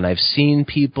take on. I've seen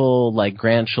people like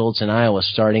Grant Schultz in Iowa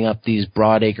starting up these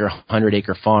broadacre,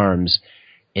 100-acre farms,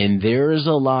 and there's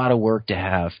a lot of work to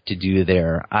have to do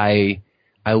there.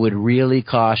 I would really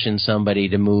caution somebody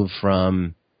to move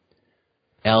from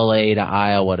LA to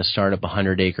Iowa to start up a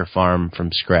 100-acre farm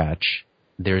from scratch.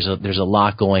 There's a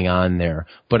lot going on there.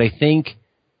 But I think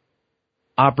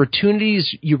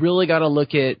opportunities, you really got to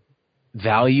look at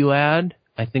value add.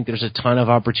 I think there's a ton of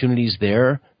opportunities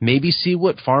there. Maybe see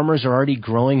what farmers are already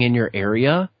growing in your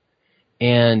area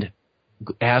and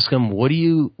ask them, what are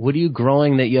you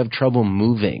growing that you have trouble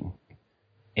moving?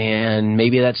 And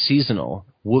maybe that's seasonal.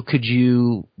 What could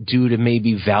you do to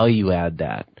maybe value add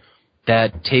that?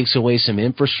 That takes away some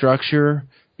infrastructure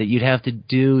that you'd have to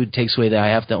do. It takes away the I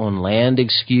have to own land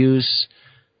excuse.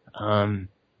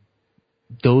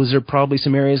 Those are probably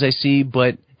some areas I see.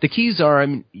 But the keys are, I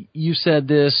mean, you said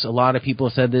this, a lot of people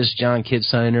have said this, John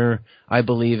Kitzsteiner, I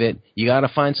believe it. You got to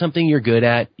find something you're good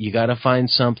at. You got to find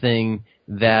something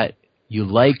that you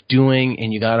like doing,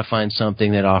 and you got to find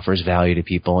something that offers value to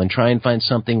people, and try and find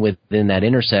something within that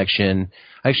intersection.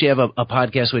 I actually have a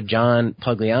podcast with John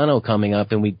Pugliano coming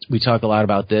up, and we talk a lot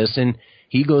about this, and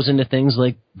he goes into things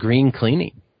like green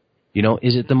cleaning.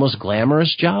 Is it the most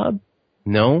glamorous job?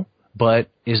 No. But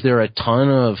is there a ton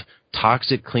of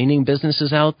toxic cleaning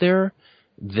businesses out there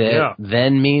that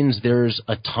then means there's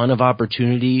a ton of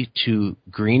opportunity to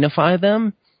greenify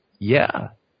them? Yeah.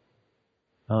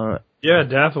 Yeah,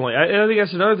 definitely. I think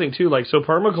that's another thing, too. So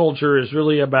permaculture is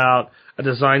really about a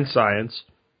design science,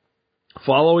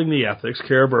 following the ethics,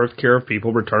 care of earth, care of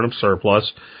people, return of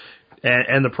surplus,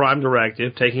 and the prime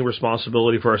directive, taking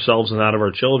responsibility for ourselves and that of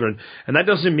our children. And that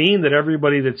doesn't mean that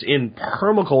everybody that's in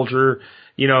permaculture,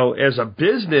 as a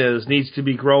business needs to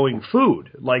be growing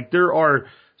food. There are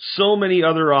so many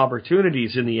other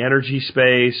opportunities in the energy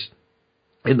space,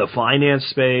 in the finance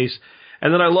space.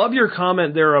 And then I love your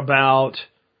comment there about,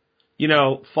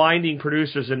 finding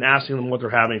producers and asking them what they're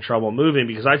having trouble moving,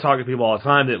 because I talk to people all the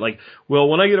time that like, well,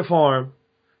 when I get a farm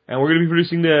and we're going to be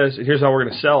producing this and here's how we're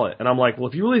going to sell it. And I'm like, well,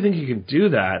 if you really think you can do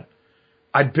that,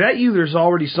 I bet you there's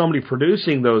already somebody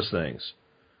producing those things.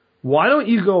 Why don't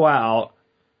you go out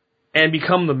and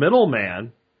become the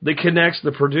middleman that connects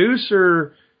the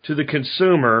producer to the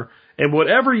consumer, and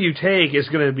whatever you take is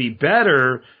going to be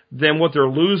better than what they're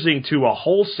losing to a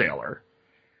wholesaler.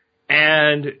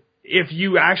 And if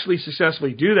you actually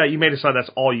successfully do that, you may decide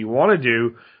that's all you want to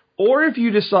do. Or if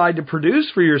you decide to produce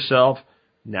for yourself,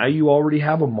 now you already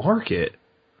have a market.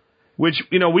 Which,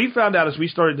 we found out as we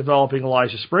started developing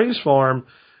Elijah Springs Farm,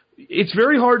 it's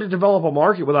very hard to develop a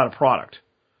market without a product.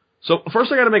 So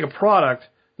first I got to make a product,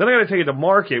 then I got to take it to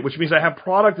market, which means I have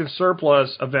product in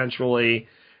surplus eventually.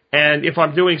 And if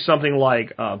I'm doing something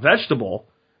like a vegetable,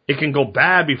 it can go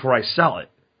bad before I sell it,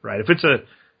 right? If it's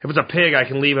a pig, I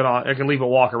can leave it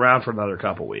walk around for another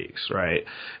couple weeks, right?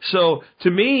 So to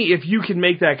me, if you can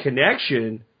make that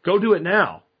connection, go do it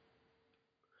now.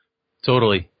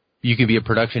 Totally. You can be a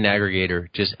production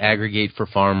aggregator. Just aggregate for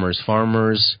farmers.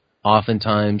 Farmers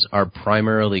oftentimes are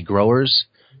primarily growers,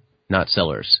 not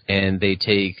sellers. And they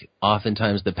take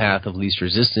oftentimes the path of least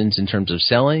resistance in terms of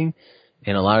selling.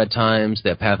 And a lot of times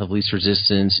that path of least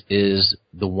resistance is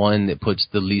the one that puts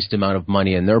the least amount of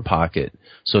money in their pocket.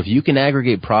 So if you can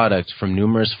aggregate product from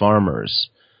numerous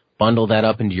farmers, bundle that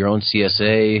up into your own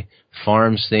CSA,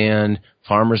 farm stand,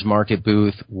 farmer's market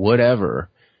booth, whatever,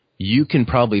 you can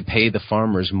probably pay the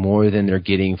farmers more than they're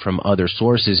getting from other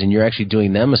sources, and you're actually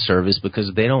doing them a service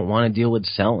because they don't want to deal with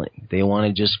selling. They want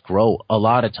to just grow a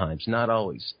lot of times, not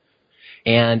always.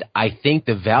 And I think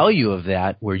the value of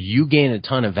that, where you gain a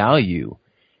ton of value,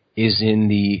 is in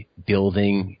the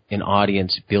building an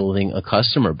audience, building a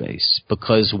customer base,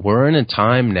 because we're in a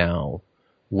time now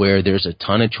where there's a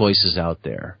ton of choices out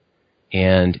there.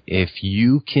 And if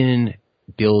you can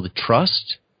build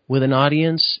trust with an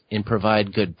audience and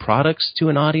provide good products to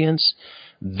an audience,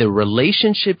 the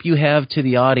relationship you have to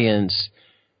the audience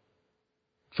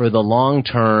for the long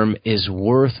term is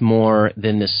worth more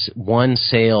than this one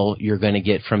sale you're going to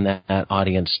get from that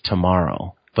audience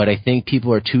tomorrow. But I think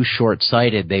people are too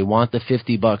short-sighted. They want the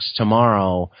 $50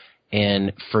 tomorrow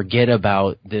and forget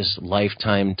about this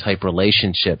lifetime type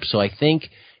relationship. So I think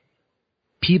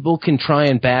people can try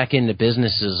and back into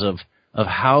businesses of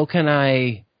how can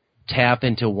I tap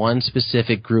into one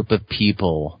specific group of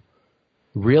people,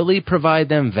 really provide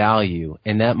them value,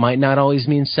 and that might not always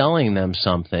mean selling them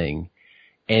something,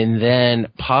 and then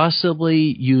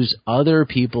possibly use other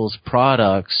people's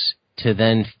products to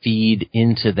then feed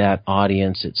into that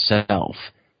audience itself.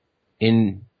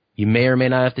 And you may or may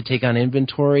not have to take on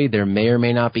inventory. There may or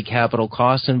may not be capital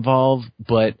costs involved,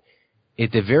 but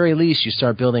at the very least, you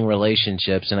start building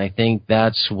relationships, and I think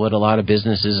that's what a lot of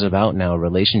business is about now,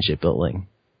 relationship building.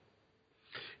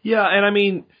 Yeah, and I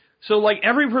mean, so like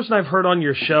every person I've heard on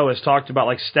your show has talked about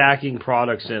like stacking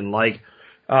products in, like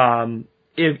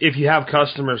if you have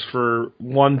customers for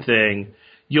one thing,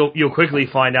 you'll quickly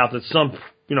find out that some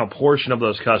portion of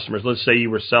those customers, let's say you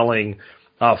were selling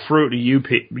fruit to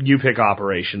U-Pick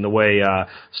operation the way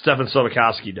Stefan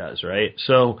Sobakowski does, right?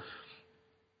 So,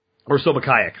 or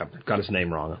Sobakayak, I've got his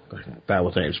name wrong, I'm bad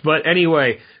with names, but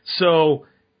anyway, so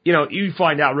you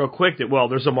find out real quick that, well,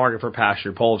 there's a market for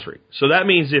pastured poultry. So that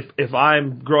means if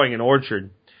I'm growing an orchard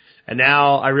and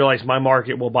now I realize my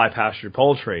market will buy pastured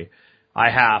poultry, I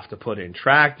have to put in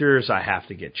tractors, I have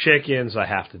to get chickens, I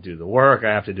have to do the work,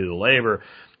 I have to do the labor.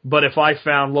 But if I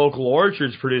found local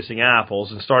orchards producing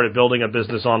apples and started building a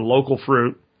business on local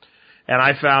fruit, and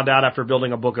I found out after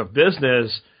building a book of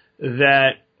business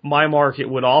that my market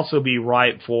would also be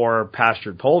ripe for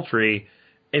pastured poultry,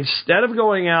 instead of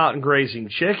going out and grazing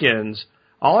chickens,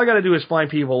 all I got to do is find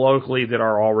people locally that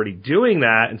are already doing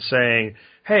that and saying,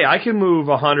 hey, I can move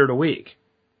 100 a week.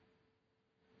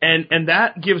 And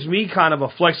that gives me kind of a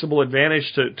flexible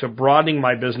advantage to broadening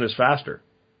my business faster.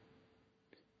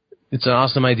 It's an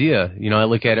awesome idea. I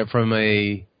look at it from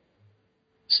a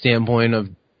standpoint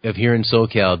of here in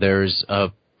SoCal, there's a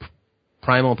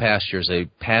Primal Pastures, a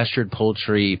pastured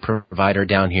poultry provider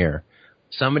down here.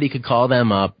 Somebody could call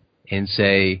them up and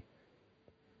say,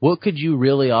 what could you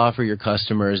really offer your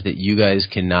customers that you guys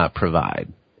cannot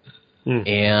provide?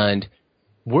 And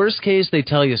worst case, they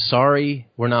tell you, sorry,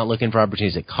 we're not looking for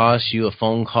opportunities. It costs you a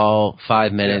phone call,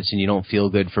 5 minutes, and you don't feel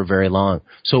good for very long.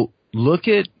 So look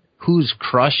at who's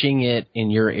crushing it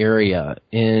in your area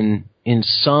in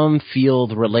some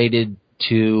field related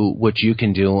to what you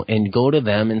can do, and go to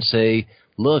them and say,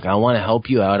 look, I want to help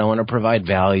you out. I want to provide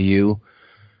value.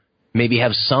 Maybe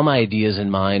have some ideas in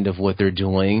mind of what they're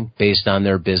doing based on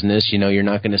their business. You're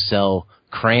not going to sell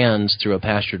crayons through a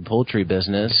pastured poultry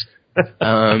business.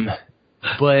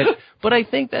 But I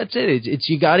think that's it. It's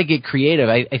you got to get creative.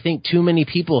 I think too many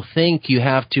people think you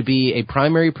have to be a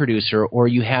primary producer or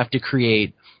you have to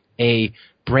create a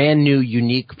brand new,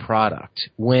 unique product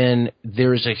when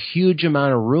there's a huge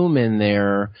amount of room in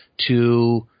there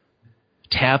to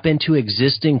tap into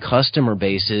existing customer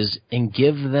bases and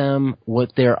give them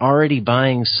what they're already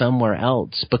buying somewhere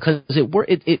else. Because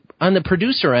it on the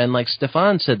producer end, like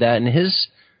Stefan said that in his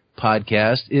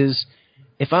podcast, is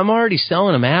if I'm already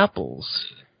selling them apples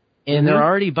and they're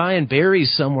already buying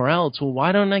berries somewhere else, well,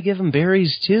 why don't I give them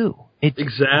berries too?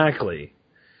 Exactly.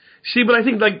 See, but I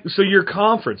think, like, so your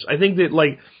conference, I think that,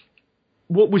 like,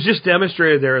 what was just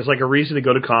demonstrated there is, like, a reason to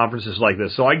go to conferences like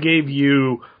this. So I gave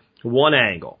you one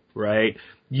angle, right?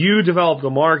 You develop the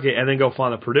market and then go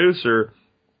find a producer,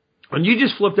 and you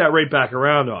just flip that right back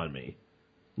around on me.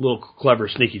 Little clever,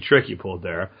 sneaky trick you pulled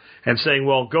there. And saying,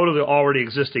 well, go to the already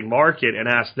existing market and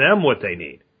ask them what they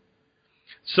need.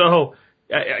 So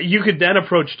you could then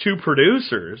approach two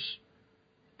producers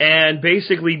and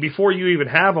basically, before you even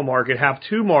have a market, have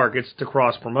two markets to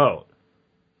cross-promote,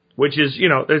 which is, you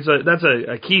know, that's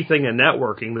a key thing in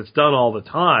networking that's done all the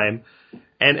time.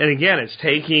 And again, it's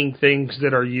taking things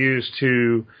that are used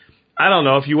to, I don't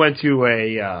know, if you went to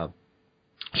a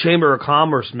Chamber of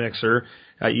Commerce mixer,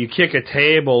 you kick a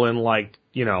table and, like,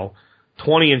 you know,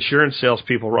 20 insurance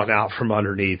salespeople run out from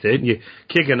underneath it. You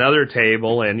kick another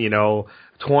table and, you know,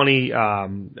 20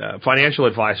 financial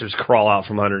advisors crawl out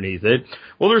from underneath it.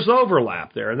 Well, there's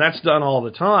overlap there, and that's done all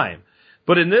the time.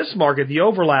 But in this market, the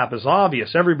overlap is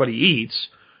obvious. Everybody eats.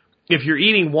 If you're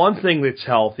eating one thing that's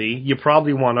healthy, you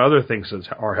probably want other things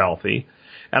that are healthy.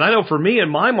 And I know for me in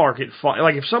my market,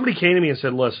 like if somebody came to me and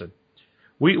said, listen,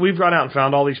 we've gone out and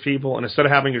found all these people, and instead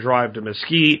of having to drive to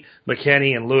Mesquite,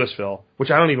 McKinney, and Louisville,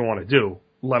 which I don't even want to do,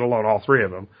 let alone all three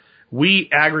of them, we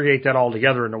aggregate that all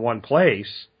together into one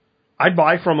place, I'd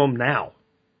buy from them now.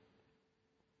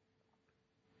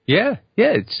 Yeah,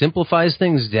 it simplifies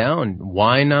things down.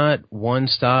 Why not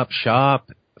one-stop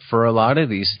shop for a lot of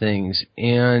these things?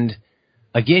 And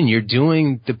again, you're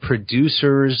doing the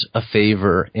producers a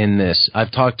favor in this.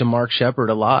 I've talked to Mark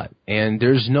Shepard a lot, and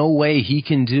there's no way he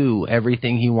can do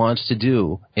everything he wants to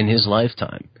do in his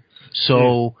lifetime.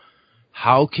 So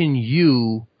how can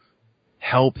you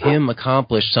help him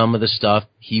accomplish some of the stuff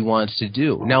he wants to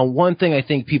do? Now, one thing I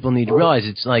think people need to realize,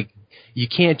 it's like you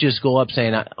can't just go up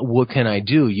saying, what can I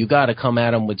do? You got to come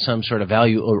at them with some sort of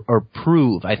value or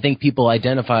prove. I think people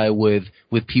identify with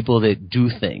people that do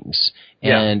things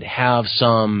and have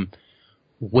some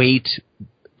weight.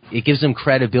 It gives them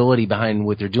credibility behind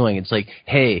what they're doing. It's like,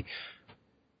 hey,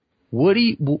 what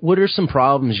are some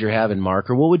problems you're having, Mark?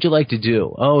 Or what would you like to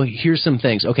do? Oh, here's some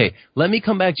things. Okay, let me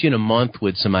come back to you in a month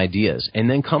with some ideas, and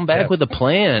then come back with a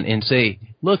plan and say,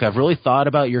 look, I've really thought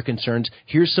about your concerns.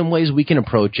 Here's some ways we can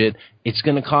approach it. It's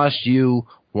going to cost you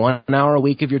 1 hour a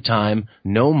week of your time,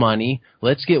 no money.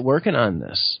 Let's get working on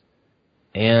this.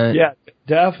 And yeah,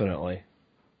 definitely.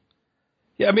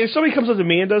 Yeah, I mean, if somebody comes up to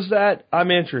me and does that,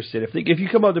 I'm interested. If you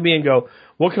come up to me and go,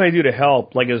 what can I do to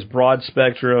help? Like, as broad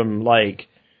spectrum, like,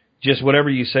 just whatever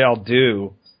you say, I'll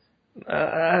do.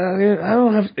 I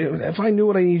don't have. If I knew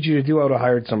what I need you to do, I would have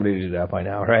hired somebody to do that by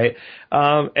now, right?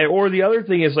 Or the other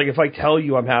thing is, like, if I tell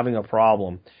you I'm having a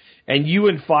problem, and you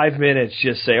in 5 minutes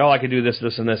just say, "Oh, I can do this,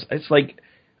 this, and this," it's like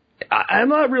I'm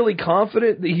not really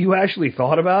confident that you actually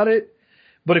thought about it.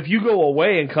 But if you go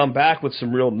away and come back with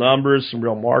some real numbers, some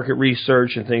real market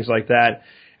research, and things like that,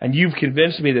 and you've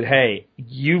convinced me that, hey,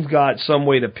 you've got some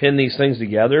way to pin these things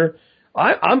together,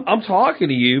 I'm talking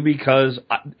to you because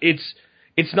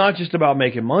it's not just about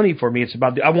making money for me. It's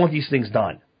about I want these things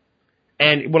done.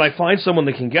 And when I find someone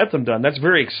that can get them done, that's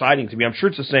very exciting to me. I'm sure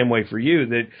it's the same way for you.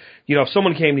 That, you know, if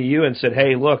someone came to you and said,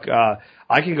 "Hey, look,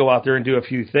 I can go out there and do a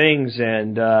few things,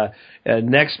 and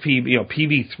next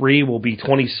PV3 will be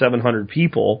 2,700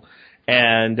 people,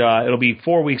 and it'll be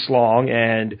 4 weeks long,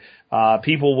 and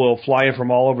people will fly in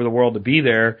from all over the world to be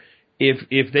there."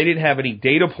 If they didn't have any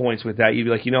data points with that, you'd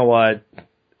be like, you know what,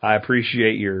 I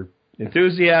appreciate your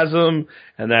enthusiasm,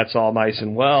 and that's all nice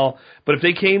and well. But if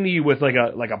they came to you with like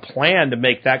a plan to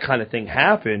make that kind of thing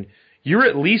happen, you're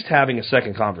at least having a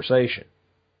second conversation.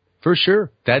 For sure.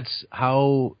 That's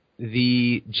how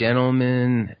the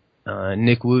gentlemen,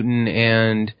 Nick Wooten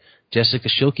and Jessica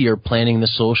Schilke, are planning the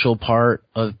social part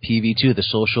of PV2, the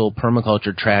social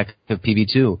permaculture track of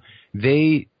PV2.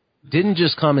 They didn't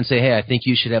just come and say, hey, I think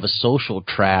you should have a social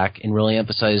track and really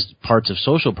emphasize parts of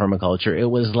social permaculture. It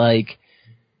was like,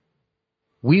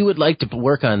 we would like to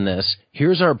work on this.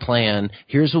 Here's our plan.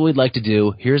 Here's what we'd like to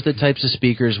do. Here's the types of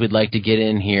speakers we'd like to get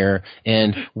in here,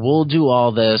 and we'll do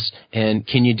all this, and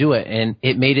can you do it? And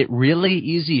it made it really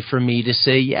easy for me to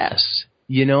say yes.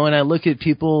 You know, and I look at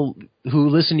people who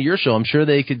listen to your show. I'm sure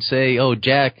they could say, oh,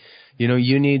 Jack, you know,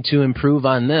 you need to improve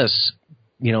on this,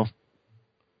 you know,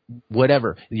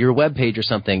 whatever, your webpage or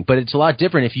something. But it's a lot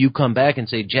different if you come back and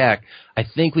say, Jack, I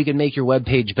think we can make your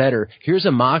webpage better. Here's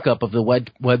a mock-up of the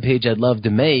webpage I'd love to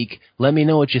make. Let me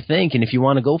know what you think, and if you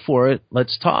want to go for it,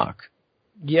 let's talk.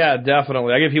 Yeah,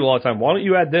 definitely. I get people all the time, why don't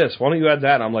you add this? Why don't you add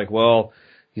that? And I'm like, well,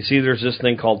 you see, there's this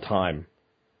thing called time,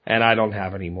 and I don't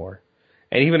have any more.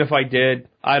 And even if I did,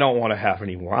 I don't want to have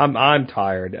any more. I'm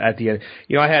tired at the end.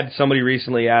 You know, I had somebody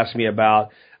recently ask me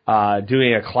about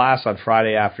doing a class on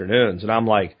Friday afternoons, and I'm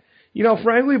like, you know,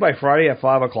 frankly, by Friday at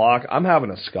 5 o'clock, I'm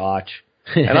having a scotch,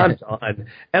 and I'm done,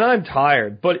 and I'm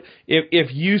tired. But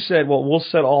if you said, well, we'll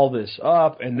set all this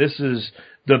up, and this is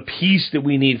the piece that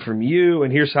we need from you,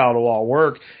 and here's how it'll all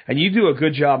work, and you do a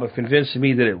good job of convincing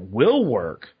me that it will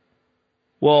work,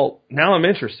 well, now I'm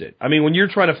interested. I mean, when you're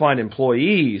trying to find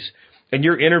employees, and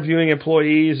you're interviewing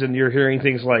employees, and you're hearing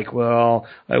things like, well,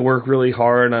 I work really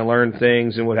hard, and I learn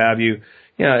things, and what have you.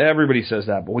 Yeah, everybody says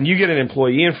that. But when you get an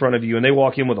employee in front of you and they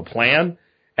walk in with a plan,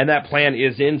 and that plan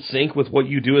is in sync with what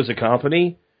you do as a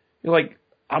company, you're like,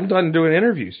 I'm done doing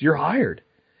interviews. You're hired.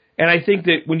 And I think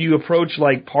that when you approach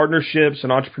like partnerships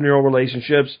and entrepreneurial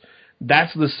relationships,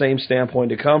 that's the same standpoint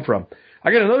to come from.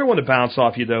 I got another one to bounce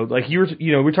off you, though. Like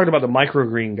we talked about the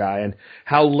microgreen guy and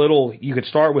how little you could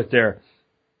start with there.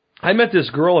 I met this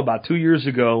girl about 2 years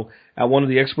ago at one of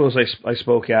the expos I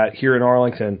spoke at here in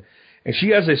Arlington. And she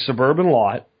has a suburban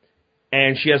lot,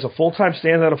 and she has a full-time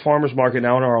stand at a farmer's market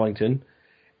now in Arlington.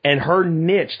 And her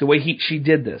niche, the way she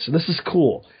did this, and this is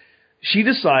cool, she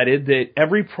decided that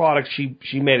every product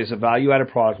she made as a value-added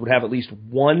product would have at least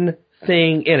one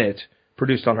thing in it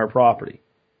produced on her property,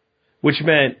 which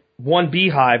meant one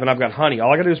beehive, and I've got honey.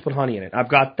 All I got to do is put honey in it.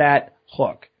 I've got that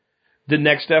hook. The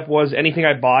next step was anything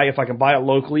I buy, if I can buy it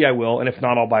locally, I will, and if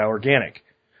not, I'll buy organic.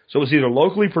 So it was either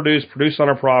locally produced on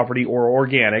her property, or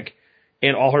organic,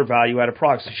 in all her value-added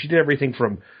products. She did everything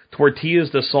from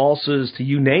tortillas to salsas to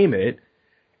you name it.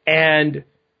 And,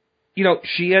 you know,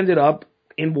 she ended up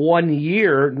in 1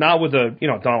 year, not with a, you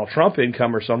know, Donald Trump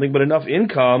income or something, but enough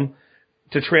income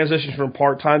to transition from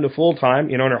part-time to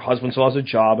full-time, you know, and her husband still has a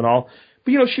job and all.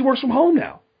 But, you know, she works from home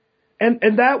now.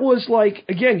 And that was like,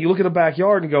 again, you look at the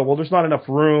backyard and go, well, there's not enough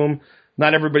room.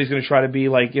 Not everybody's going to try to be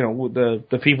like, you know,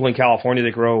 the people in California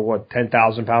that grow,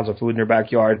 10,000 pounds of food in their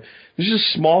backyard. There's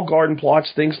just small garden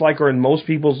plots, things like are in most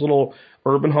people's little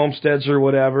urban homesteads or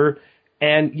whatever.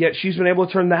 And yet she's been able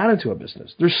to turn that into a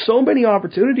business. There's so many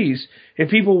opportunities if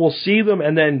people will see them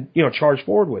and then, you know, charge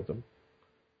forward with them.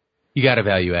 You got to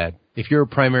value add. If you're a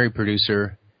primary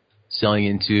producer selling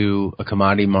into a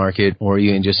commodity market, or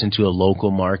even just into a local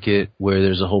market where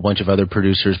there's a whole bunch of other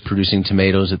producers producing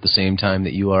tomatoes at the same time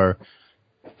that you are,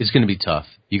 it's going to be tough.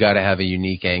 You got to have a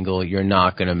unique angle. You're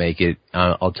not going to make it.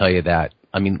 I'll tell you that.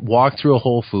 I mean, walk through a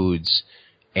Whole Foods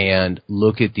and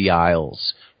look at the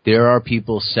aisles. There are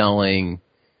people selling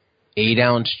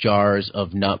 8-ounce jars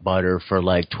of nut butter for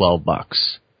like $12.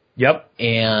 Yep.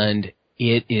 And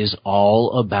it is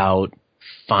all about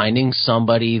finding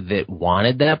somebody that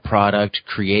wanted that product,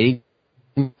 creating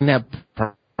that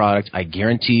product. I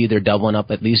guarantee you they're doubling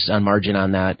up at least on margin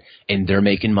on that, and they're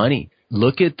making money.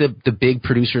 Look at the big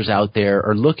producers out there,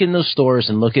 or look in those stores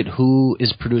and look at who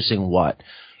is producing what.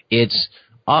 It's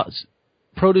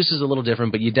produce is a little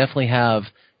different, but you definitely have,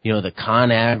 you know, the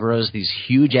ConAgras, these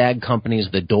huge ag companies,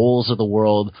 the Doles of the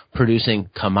world, producing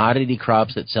commodity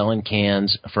crops that sell in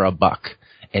cans for $1.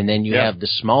 And then you have the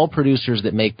small producers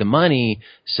that make the money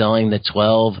selling the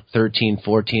 $12, $13,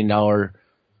 $14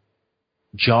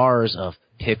 jars of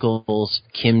pickles,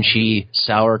 kimchi,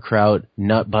 sauerkraut,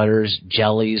 nut butters,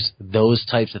 jellies, those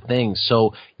types of things.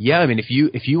 So, yeah, I mean, if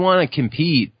you want to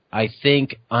compete, I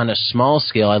think on a small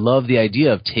scale, I love the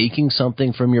idea of taking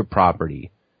something from your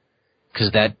property,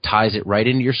 because that ties it right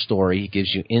into your story. It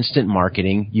gives you instant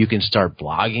marketing. You can start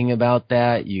blogging about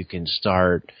that. You can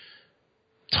start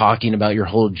talking about your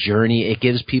whole journey. It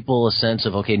gives people a sense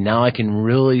of, okay, now I can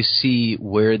really see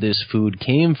where this food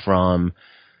came from.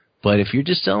 But if you're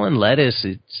just selling lettuce,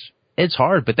 it's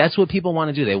hard. But that's what people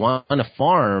want to do. They want to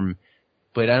farm,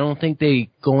 but I don't think they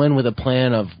go in with a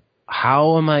plan of,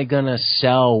 how am I going to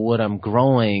sell what I'm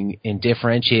growing and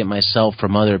differentiate myself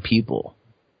from other people?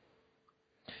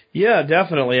 Yeah,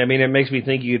 definitely. I mean, it makes me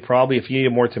think you'd probably, if you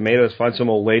needed more tomatoes, find some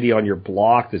old lady on your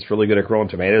block that's really good at growing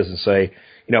tomatoes and say,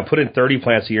 you know, put in 30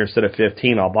 plants a year instead of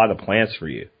 15. I'll buy the plants for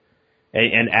you.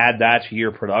 and add that to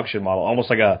your production model, almost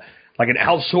like an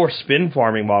outsourced spin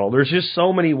farming model. There's just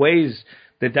so many ways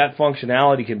that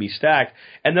functionality can be stacked.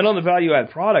 And then on the value-add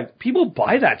product, people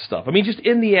buy that stuff. I mean, just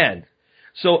in the end.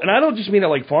 So, and I don't just mean at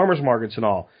like farmers markets and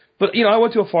all, but, you know, I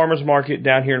went to a farmers market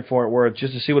down here in Fort Worth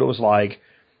just to see what it was like.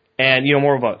 And, you know,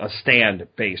 more of a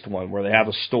stand-based one where they have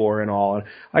a store and all. And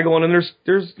I go in and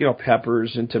there's, you know,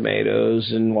 peppers and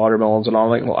tomatoes and watermelons and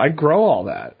all. Like, well, I grow all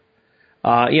that.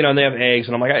 You know, and they have eggs,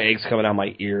 and I'm like, I got eggs coming out of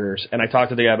my ears. And I talked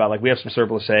to the guy about, like, we have some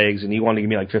surplus eggs, and he wanted to give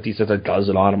me like 50 cents a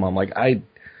dozen on them. I'm like, I'd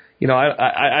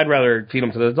rather feed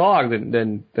them to the dog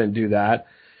than do that.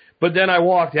 But then I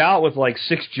walked out with like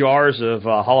 6 jars of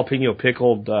jalapeno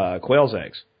pickled quail's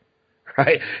eggs.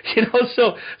 Right? You know,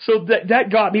 so that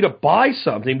got me to buy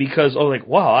something because I was like,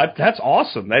 wow, that's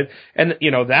awesome. And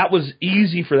you know, that was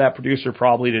easy for that producer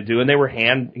probably to do, and they were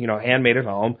handmade at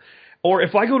home. Or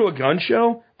if I go to a gun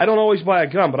show, I don't always buy a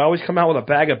gun, but I always come out with a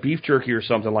bag of beef jerky or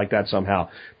something like that somehow.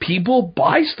 People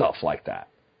buy stuff like that.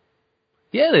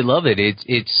 Yeah, they love it.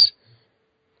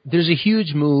 There's a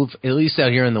huge move, at least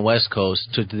out here on the West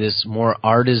Coast, to this more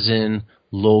artisan,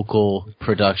 local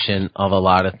production of a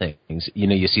lot of things. You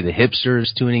know, you see the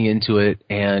hipsters tuning into it,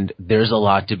 and there's a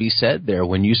lot to be said there.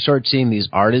 When you start seeing these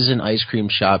artisan ice cream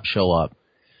shops show up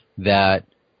that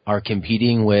are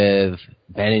competing with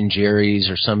Ben & Jerry's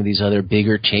or some of these other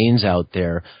bigger chains out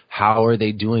there, how are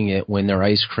they doing it when their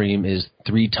ice cream is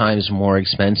 3 times more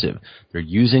expensive? They're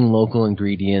using local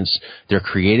ingredients. They're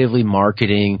creatively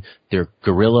marketing. They're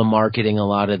guerrilla marketing a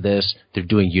lot of this. They're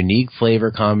doing unique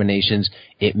flavor combinations.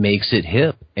 It makes it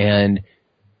hip. And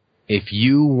if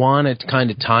you want to kind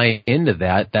of tie into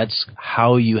that, that's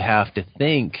how you have to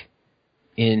think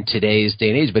in today's day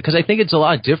and age, because I think it's a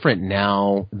lot different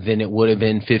now than it would have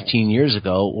been 15 years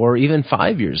ago or even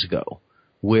 5 years ago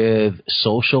with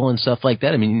social and stuff like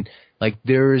that. I mean, like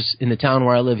there's, in the town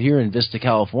where I live here in Vista,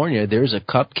 California, there's a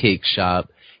cupcake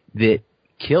shop that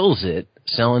kills it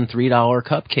selling $3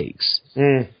 cupcakes.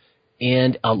 Mm.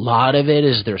 And a lot of it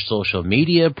is their social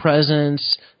media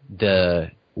presence,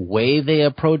 the way they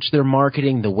approach their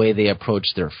marketing, the way they approach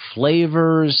their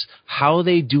flavors, how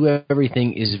they do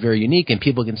everything is very unique. And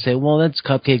people can say, well, that's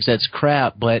cupcakes, that's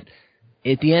crap. But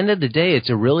at the end of the day, it's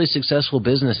a really successful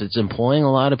business. It's employing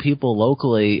a lot of people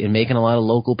locally and making a lot of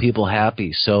local people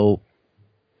happy. So,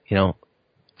 you know,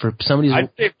 for somebody's... I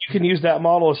think you can use that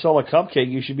model to sell a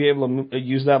cupcake. You should be able to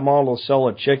use that model to sell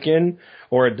a chicken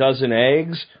or a dozen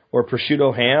eggs or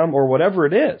prosciutto ham or whatever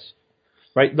it is.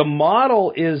 Right? The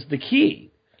model is the key.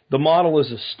 The model is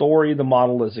a story. The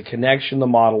model is a connection. The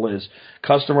model is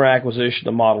customer acquisition.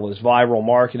 The model is viral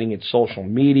marketing. It's social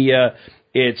media.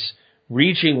 It's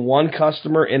reaching one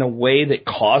customer in a way that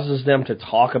causes them to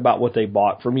talk about what they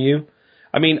bought from you.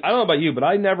 I mean, I don't know about you, but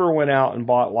I never went out and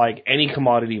bought like any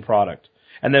commodity product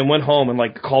and then went home and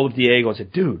like called up Diego and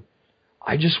said, dude,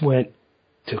 I just went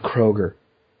to Kroger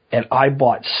and I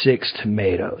bought 6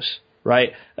 tomatoes.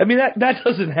 Right? I mean, that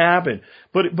doesn't happen.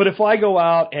 But if I go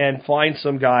out and find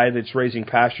some guy that's raising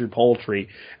pastured poultry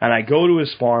and I go to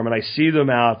his farm and I see them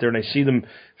out there and I see them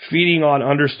feeding on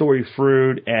understory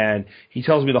fruit and he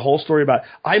tells me the whole story about it,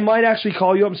 I might actually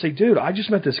call you up and say, dude, I just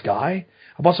met this guy.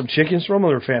 I bought some chickens from him.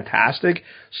 They're fantastic.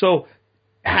 So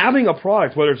having a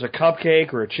product, whether it's a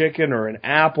cupcake or a chicken or an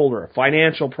apple or a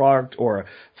financial product or a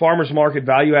farmer's market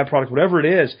value add product, whatever it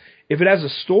is, if it has a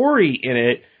story in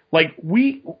it,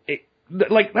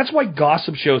 that's why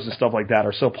gossip shows and stuff like that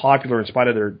are so popular in spite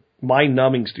of their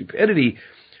mind-numbing stupidity.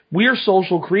 We are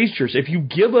social creatures. If you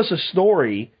give us a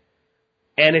story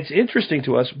and it's interesting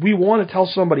to us, we want to tell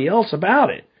somebody else about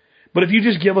it. But if you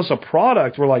just give us a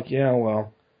product, we're like, yeah,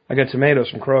 well, I got tomatoes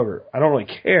from Kroger. I don't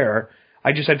really care.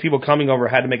 I just had people coming over,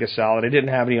 had to make a salad. I didn't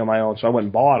have any on my own, so I went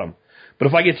and bought them. But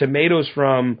if I get tomatoes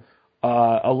from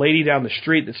a lady down the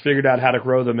street that's figured out how to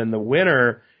grow them in the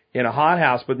winter in a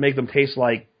hothouse, but make them taste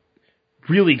like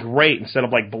really great instead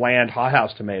of like bland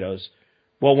hothouse tomatoes.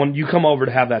 Well, when you come over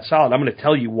to have that salad, I'm going to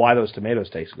tell you why those tomatoes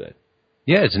taste good.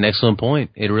 Yeah, it's an excellent point.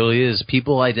 It really is.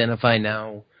 People identify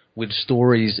now with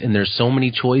stories, and there's so many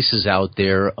choices out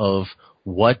there of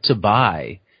what to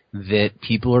buy that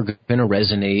people are going to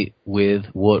resonate with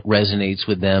what resonates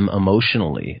with them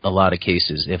emotionally, a lot of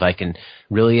cases. If I can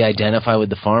really identify with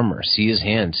the farmer, see his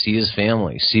hands, see his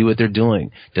family, see what they're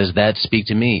doing, does that speak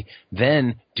to me?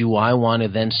 Then do I want to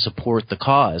then support the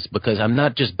cause? Because I'm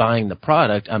not just buying the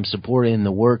product, I'm supporting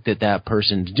the work that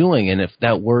person's doing. And if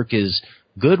that work is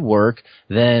good work,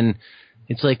 then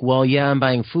it's like, well, yeah, I'm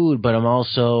buying food, but I'm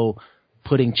also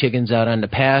putting chickens out on the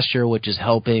pasture, which is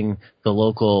helping the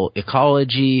local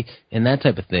ecology and that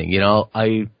type of thing. You know,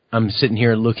 I I'm sitting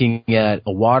here looking at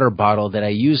a water bottle that I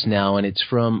use now, and it's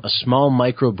from a small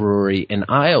microbrewery in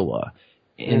Iowa.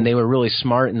 And they were really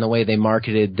smart in the way they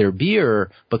marketed their beer,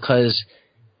 because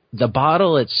the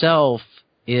bottle itself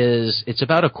it's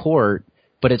about a quart,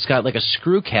 but it's got like a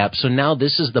screw cap. So now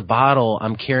this is the bottle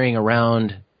I'm carrying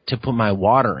around to put my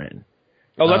water in.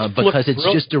 Oh, that's because it's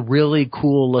just a really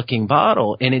cool looking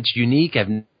bottle, and it's unique.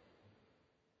 Did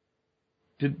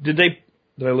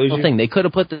I lose you? Thing. They could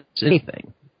have put this in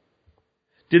anything.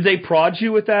 Did they prod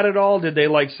you with that at all? Did they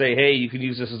like say, hey, you can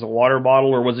use this as a water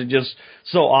bottle, or was it just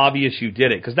so obvious you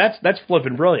did it? Because that's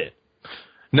flipping brilliant.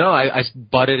 No, I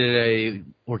bought it at a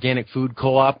organic food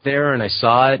co-op there, and I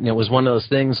saw it, and it was one of those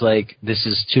things like, this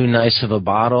is too nice of a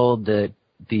bottle that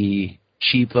the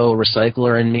cheapo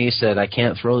recycler in me said, I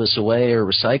can't throw this away or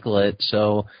recycle it,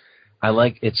 so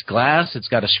it's glass, it's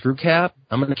got a screw cap,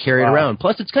 I'm going to carry it around.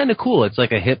 Plus, it's kind of cool. It's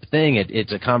like a hip thing.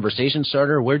 It's a conversation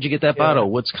starter. Where'd you get that bottle?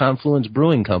 What's Confluence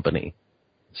Brewing Company?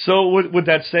 So what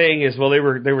that's saying is, well, they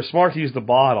were smart to use the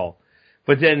bottle,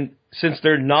 but then since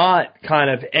they're not kind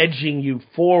of edging you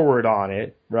forward on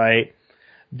it, right,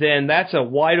 then that's a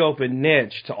wide open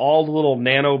niche to all the little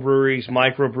nano breweries,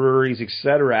 microbreweries, et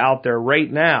cetera, out there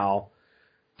right now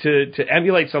to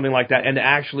emulate something like that and to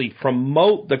actually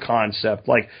promote the concept.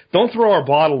 Like, don't throw our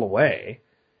bottle away.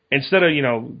 Instead of,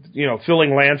 filling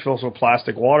landfills with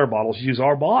plastic water bottles, use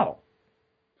our bottle.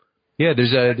 Yeah,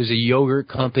 there's a yogurt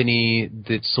company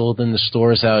that's sold in the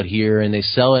stores out here, and they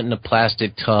sell it in a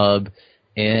plastic tub,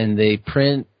 and they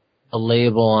print a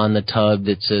label on the tub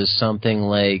that says something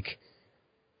like,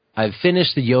 I've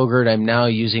finished the yogurt, I'm now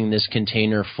using this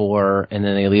container for, and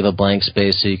then they leave a blank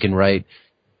space so you can write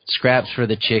scraps for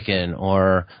the chicken,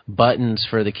 or buttons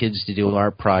for the kids to do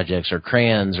art projects, or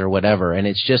crayons, or whatever. And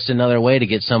it's just another way to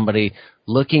get somebody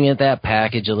looking at that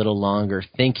package a little longer,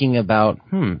 thinking about,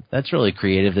 that's really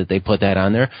creative that they put that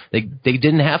on there. They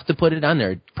didn't have to put it on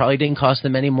there. It probably didn't cost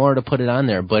them any more to put it on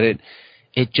there, but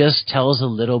it just tells a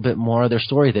little bit more of their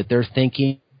story, that they're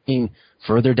thinking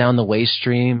further down the waste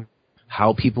stream,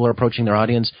 how people are approaching their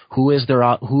audience, who is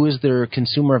their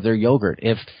consumer of their yogurt.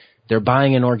 If they're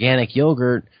buying an organic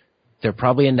yogurt, they're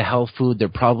probably into health food, they're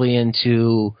probably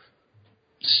into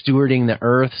stewarding the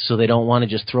earth, so they don't want to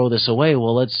just throw this away.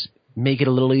 Well, let's make it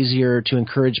a little easier to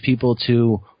encourage people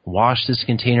to wash this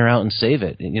container out and save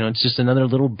it. It's just another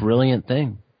little brilliant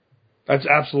thing. That's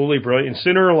absolutely brilliant. And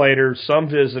sooner or later, some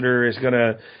visitor is going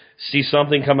to see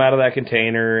something come out of that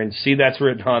container and see that's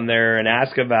written on there and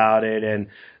ask about it. And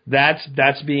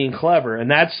that's being clever.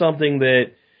 And that's something that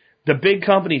the big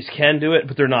companies can do it,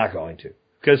 but they're not going to,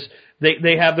 because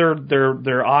they have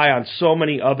their eye on so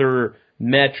many other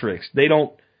metrics. They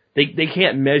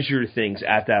can't measure things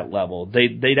at that level.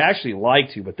 They'd actually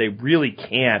like to, but they really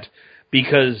can't,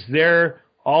 because they're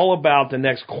all about the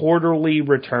next quarterly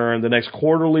return, the next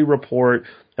quarterly report,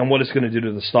 and what it's going to do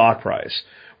to the stock price.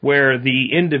 Where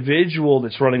the individual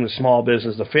that's running the small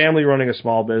business, the family running a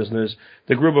small business,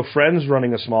 the group of friends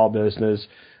running a small business,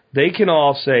 they can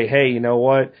all say, hey, you know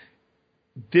what?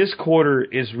 This quarter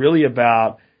is really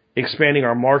about expanding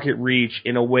our market reach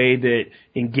in a way that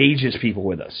engages people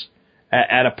with us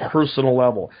at a personal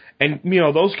level. And,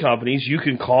 those companies, you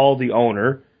can call the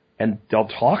owner and they'll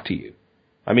talk to you.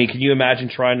 I mean, can you imagine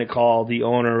trying to call the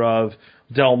owner of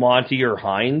Del Monte or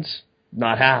Heinz?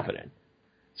 Not happening.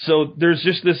 So there's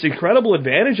just this incredible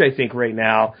advantage, I think, right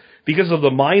now because of the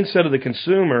mindset of the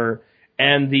consumer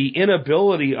and the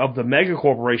inability of the mega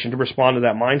corporation to respond to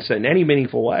that mindset in any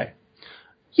meaningful way.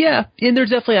 Yeah, and there's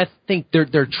definitely, I think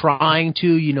they're trying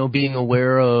to, being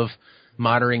aware of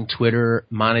monitoring Twitter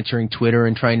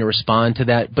and trying to respond to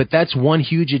that. But that's one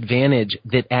huge advantage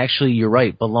that actually, you're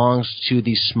right, belongs to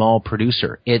the small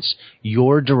producer. It's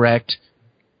your direct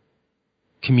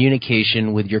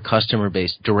communication with your customer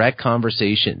base, direct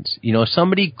conversations. If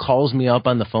somebody calls me up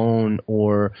on the phone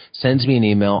or sends me an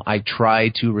email, I try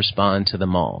to respond to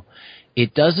them all.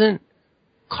 It doesn't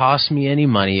cost me any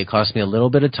money. It costs me a little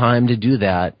bit of time to do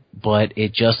that, but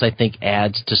it just, I think,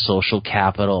 adds to social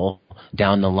capital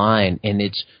down the line. And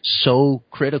it's so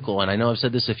critical. And I know I've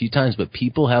said this a few times, but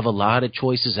people have a lot of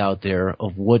choices out there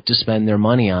of what to spend their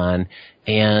money on.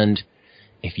 And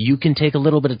if you can take a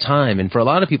little bit of time, and for a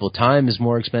lot of people, time is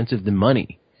more expensive than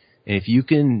money. And if you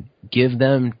can give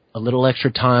them a little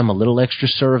extra time, a little extra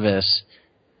service,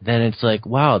 then it's like,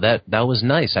 wow, that was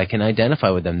nice. I can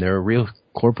identify with them. They're a real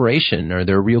corporation, or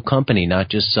they're a real company, not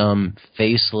just some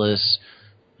faceless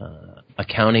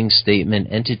accounting statement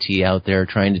entity out there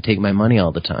trying to take my money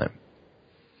all the time.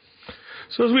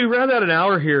 So as we round out an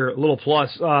hour here, a little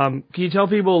plus, can you tell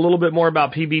people a little bit more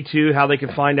about PB2, how they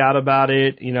can find out about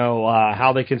it,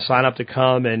 how they can sign up to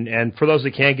come, and for those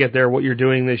that can't get there, what you're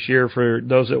doing this year for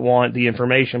those that want the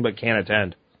information but can't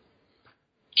attend?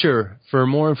 Sure. For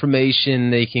more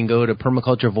information, they can go to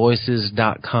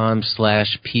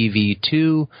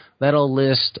permaculturevoices.com/PV2. That'll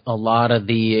list a lot of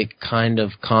the kind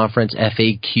of conference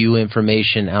FAQ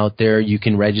information out there. You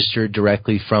can register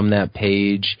directly from that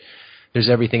page. There's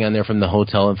everything on there from the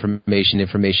hotel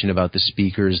information about the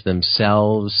speakers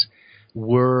themselves.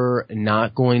 We're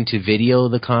not going to video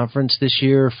the conference this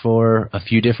year for a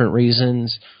few different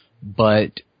reasons,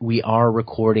 but we are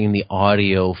recording the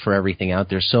audio for everything out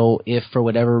there. So if for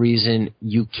whatever reason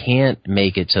you can't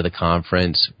make it to the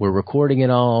conference, we're recording it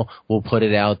all. We'll put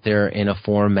it out there in a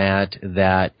format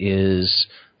that is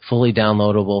fully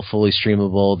downloadable, fully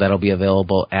streamable, that'll be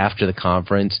available after the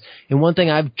conference. And one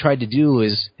thing I've tried to do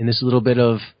is, and this is a little bit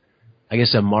of, I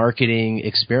guess, a marketing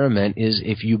experiment, is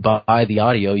if you buy the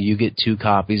audio, you get 2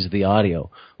 copies of the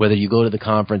audio, whether you go to the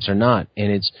conference or not.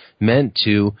 And it's meant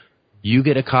to, you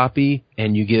get a copy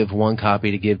and you give 1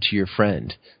 copy to give to your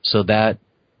friend. So that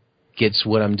gets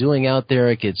what I'm doing out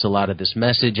there. It gets a lot of this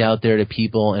message out there to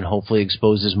people and hopefully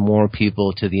exposes more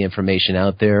people to the information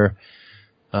out there.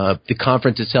 The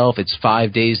conference itself, it's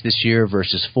 5 days this year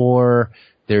versus 4.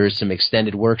 There's some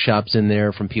extended workshops in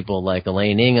there from people like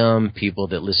Elaine Ingham. People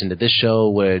that listen to this show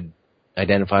would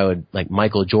identify with, like,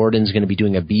 Michael Jordan's going to be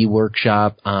doing a bee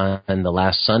workshop on the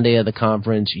last Sunday of the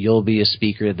conference. You'll be a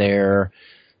speaker there.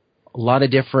 A lot of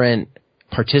different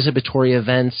participatory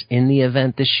events in the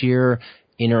event this year,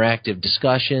 interactive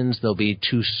discussions. There'll be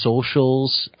 2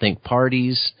 socials, think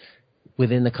parties,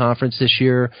 within the conference this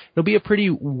year. It'll be a pretty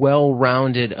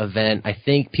well-rounded event. I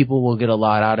think people will get a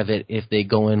lot out of it if they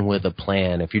go in with a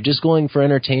plan. If you're just going for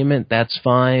entertainment, that's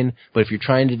fine. But if you're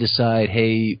trying to decide,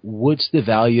 hey, what's the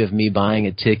value of me buying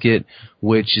a ticket,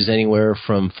 which is anywhere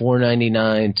from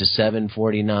 $4.99 to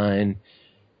 $7.49,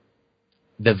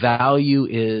 the value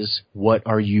is, what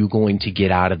are you going to get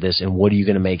out of this, and what are you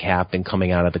going to make happen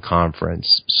coming out of the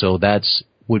conference? So that's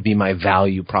would be my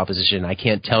value proposition. I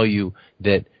can't tell you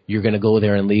that you're going to go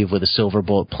there and leave with a silver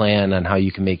bullet plan on how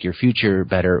you can make your future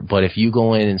better. But if you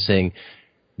go in and saying,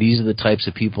 these are the types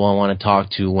of people I want to talk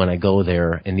to when I go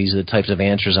there, and these are the types of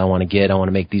answers I want to get, I want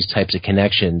to make these types of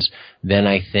connections, then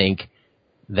I think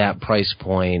that price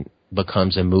point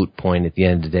becomes a moot point at the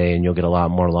end of the day, and you'll get a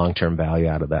lot more long-term value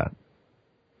out of that.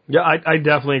 Yeah, I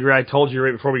definitely agree. I told you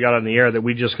right before we got on the air that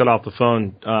we just got off the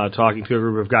phone talking to a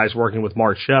group of guys working with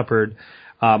Mark Shepard,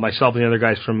 myself and the other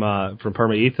guys from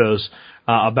Perma Ethos,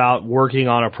 about working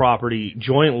on a property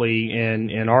jointly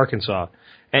in Arkansas.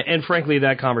 And frankly,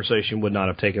 that conversation would not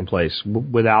have taken place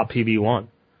without PB1.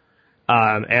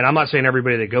 And I'm not saying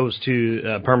everybody that goes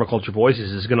to Permaculture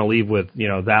Voices is going to leave with,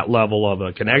 that level of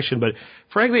a connection, but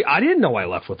frankly, I didn't know I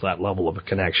left with that level of a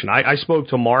connection. I spoke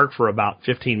to Mark for about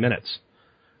 15 minutes.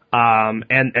 And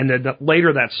then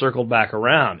later that circled back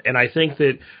around. And I think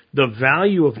that the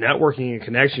value of networking and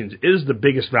connections is the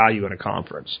biggest value in a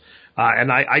conference. And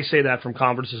I say that from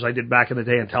conferences I did back in the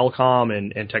day in telecom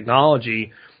and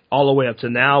technology, all the way up to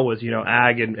now with,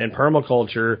 ag and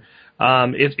permaculture.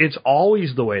 It's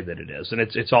always the way that it is. And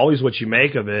it's always what you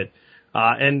make of it.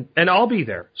 And I'll be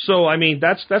there. So, I mean,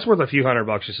 that's worth a few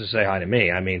 $100 just to say hi to me.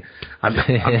 I mean, I'm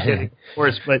kidding, of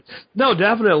course, but no,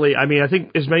 definitely. I mean, I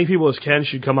think as many people as can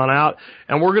should come on out,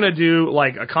 and we're going to do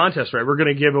like a contest, right? We're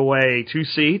going to give away 2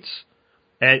 seats,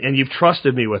 and you've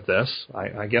trusted me with this.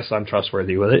 I guess I'm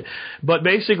trustworthy with it. But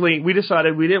basically, we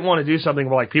decided we didn't want to do something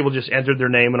where like people just entered their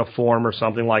name in a form or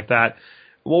something like that.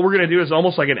 What we're going to do is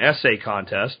almost like an essay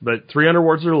contest, but 300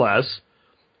 words or less.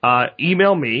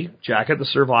 Email me,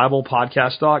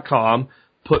 jack@thesurvivalpodcast.com,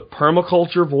 put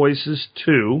Permaculture Voices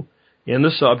 2 in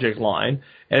the subject line,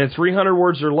 and in 300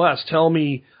 words or less, tell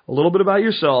me a little bit about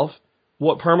yourself,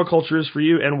 what permaculture is for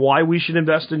you, and why we should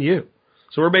invest in you.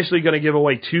 So we're basically going to give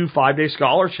away 2 5-day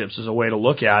scholarships as a way to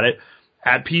look at it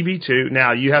at PB2.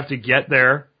 Now, you have to get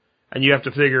there, and you have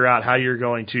to figure out how you're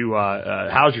going to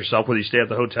house yourself, whether you stay at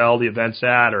the hotel the event's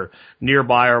at or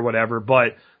nearby or whatever,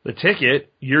 but the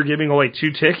ticket, you're giving away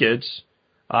 2 tickets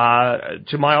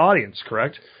to my audience,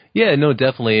 correct? Yeah, no,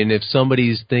 definitely. And if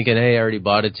somebody's thinking, hey, I already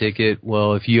bought a ticket,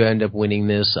 well, if you end up winning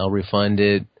this, I'll refund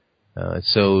it.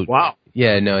 Wow.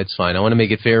 Yeah, no, it's fine. I want to make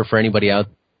it fair for anybody out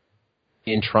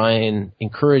and try and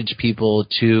encourage people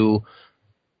to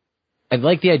 – I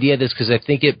like the idea of this because I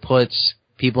think it puts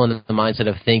people in the mindset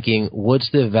of thinking, what's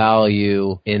the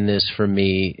value in this for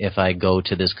me if I go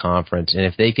to this conference? And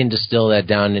if they can distill that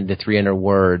down into 300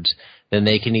 words, then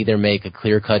they can either make a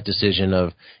clear-cut decision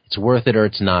of it's worth it or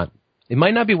it's not. it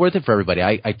might not be worth it for everybody.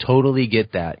 I totally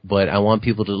get that, but I want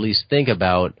people to at least think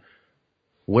about,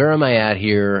 where am I at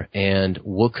here, and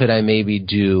what could I maybe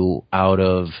do out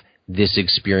of this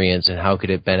experience, and how could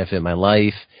it benefit my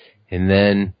life? And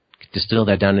then distill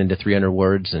that down into 300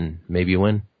 words, and maybe you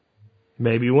win.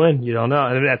 Maybe you win. You don't know.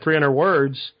 And at 300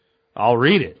 words, I'll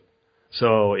read it.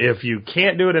 So if you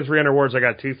can't do it in 300 words, I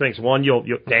got two things. One, you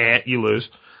lose.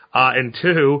 And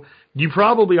two, you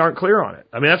probably aren't clear on it.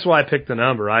 I mean, that's why I picked the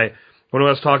number. When I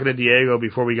was talking to Diego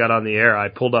before we got on the air, I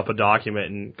pulled up a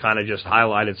document and kind of just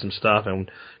highlighted some stuff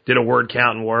and did a word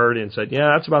count in Word and said,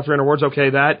 yeah, that's about 300 words. Okay,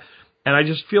 that. And I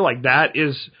just feel like that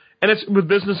is, and it's with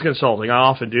business consulting. I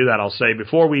often do that. I'll say,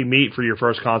 before we meet for your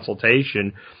first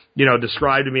consultation,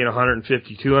 describe to me in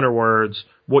 150, 200 words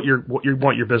what you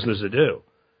want your business to do.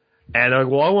 And I go,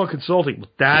 well, I want consulting.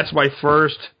 That's my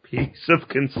first piece of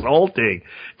consulting,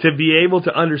 to be able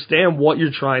to understand what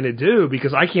you're trying to do,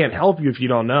 because I can't help you if you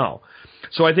don't know.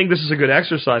 So I think this is a good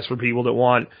exercise for people that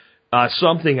want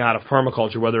something out of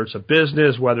permaculture, whether it's a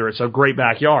business, whether it's a great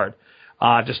backyard,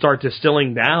 to start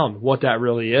distilling down what that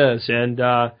really is.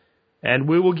 And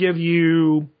we will give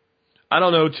you, I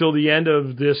don't know, till the end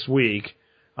of this week.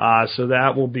 So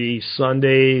that will be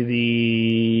Sunday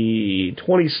the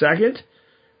 22nd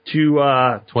to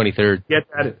 23rd. Get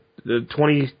that the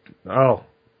 20. Oh,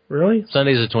 really?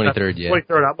 Sunday's the 23rd. Yeah.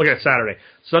 23rd. I'm looking at Saturday.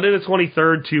 Sunday the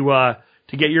 23rd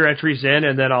to get your entries in,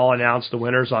 and then I'll announce the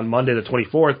winners on Monday the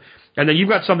 24th. And then you've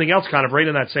got something else kind of right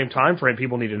in that same time frame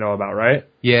people need to know about, right?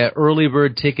 Yeah, early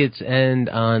bird tickets end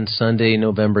on Sunday,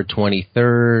 November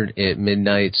 23rd at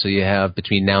midnight, so you have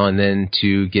between now and then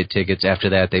to get tickets.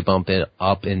 After that, they bump it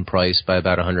up in price by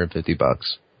about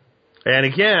 $150. And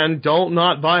again, don't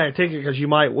not buy a ticket because you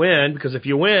might win, because if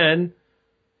you win,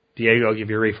 Diego will give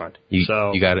you a refund. You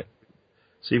got it.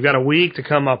 So you've got a week to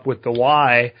come up with the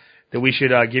why that we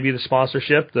should give you the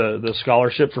sponsorship, the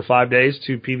scholarship for 5 days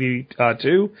to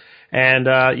PV2, and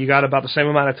you got about the same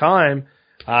amount of time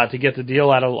to get the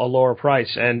deal at a lower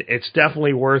price, and it's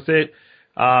definitely worth it.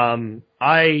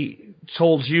 I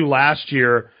told you last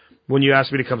year when you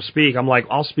asked me to come speak, I'm like,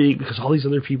 I'll speak because all these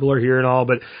other people are here and all,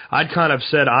 but I'd kind of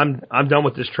said I'm done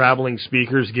with this traveling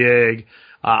speakers gig.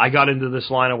 I got into this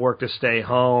line of work to stay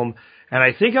home, and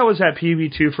I think I was at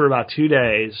PV2 for about 2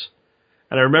 days.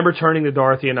 And I remember turning to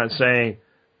Dorothy and saying,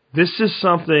 this is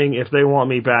something, if they want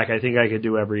me back, I think I could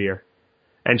do every year.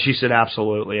 And she said,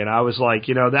 absolutely. And I was like,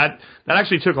 that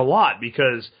actually took a lot,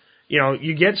 because,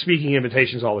 you get speaking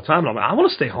invitations all the time. And I'm like, I want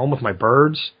to stay home with my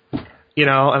birds, and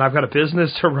I've got a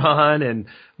business to run and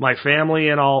my family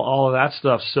and all of that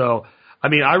stuff. So, I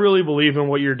mean, I really believe in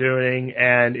what you're doing,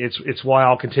 and it's why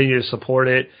I'll continue to support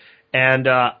it. And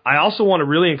I also want to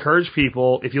really encourage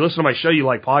people, if you listen to my show, you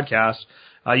like podcasts.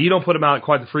 You don't put them out at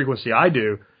quite the frequency I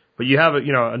do, but you have a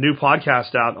new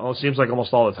podcast out, it seems like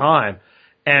almost all the time.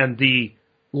 And the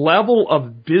level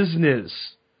of business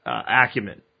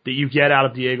acumen that you get out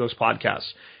of Diego's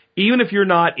podcast, even if you're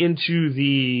not into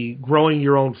the growing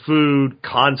your own food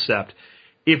concept,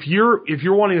 if you're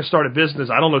wanting to start a business,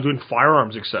 I don't know, doing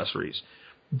firearms accessories,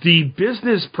 the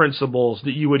business principles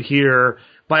that you would hear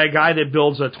by a guy that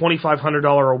builds a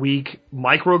 $2,500 a week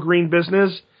microgreen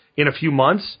business in a few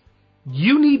months,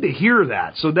 you need to hear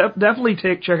that. So definitely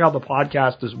check out the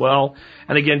podcast as well.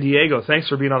 And again, Diego, thanks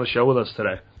for being on the show with us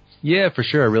today. Yeah, for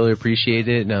sure. I really appreciate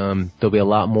it. There'll be a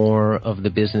lot more of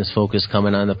the business focus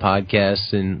coming on the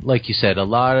podcast. And like you said, a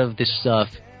lot of this stuff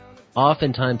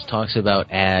oftentimes talks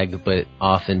about ag, but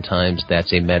oftentimes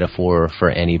that's a metaphor for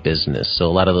any business. So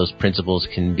a lot of those principles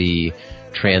can be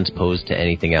transposed to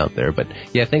anything out there. But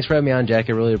yeah, thanks for having me on, Jack.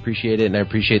 I really appreciate it, and I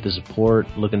appreciate the support.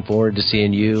 Looking forward to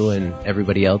seeing you and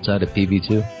everybody else out at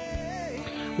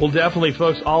PV2. Well, definitely,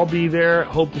 folks. I'll be there.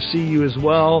 Hope to see you as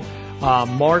well.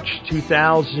 March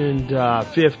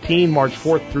 2015, March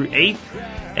 4th through 8th,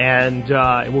 and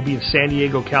it will be in San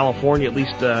Diego, California, at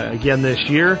least again this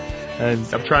year. And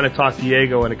I'm trying to talk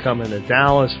Diego into coming to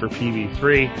Dallas for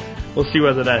PV3. We'll see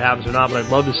whether that happens or not, but I'd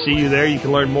love to see you there. You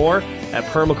can learn more at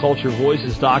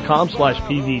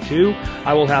permaculturevoices.com/PV2.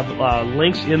 I will have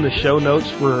links in the show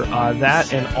notes for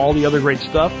that and all the other great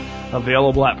stuff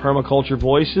available at Permaculture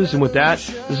Voices. And with that,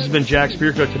 this has been Jack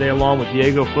Spirko today, along with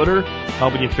Diego Footer,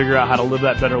 helping you figure out how to live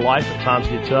that better life if times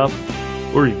get tough,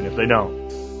 or even if they don't.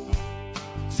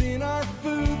 It's in our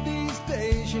food these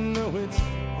days, it's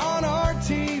on our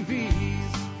TVs.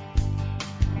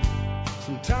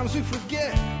 Sometimes we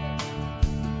forget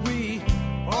we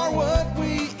are what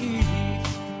we eat.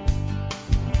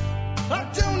 I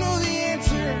don't know the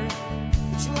answer.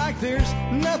 It's like there's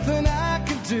nothing I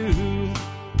can do.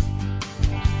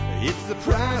 It's the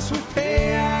price we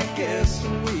pay, I guess,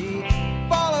 and we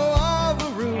follow all the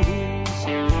rules.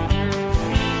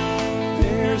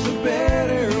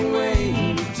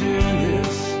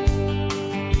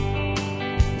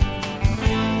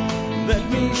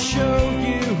 me show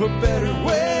you a better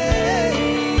way.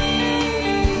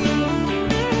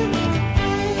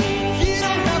 You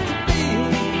don't have to be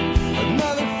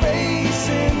another face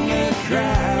in the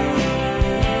crowd.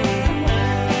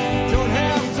 Don't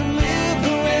have to live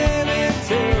the way they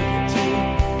tell you to.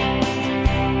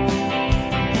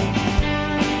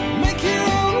 Make your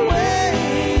own way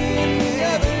and the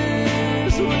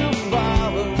others will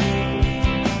follow.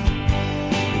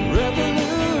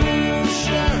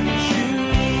 Revolution is you.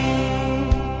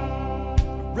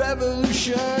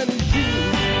 Revolution is you.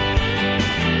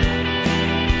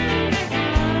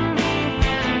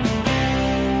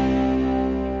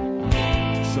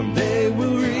 Someday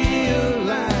we'll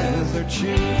realize our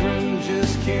children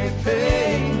just can't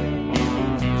pay.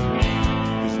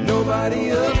 'Cause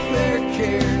nobody up there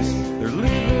cares. They're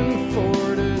living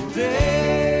for today.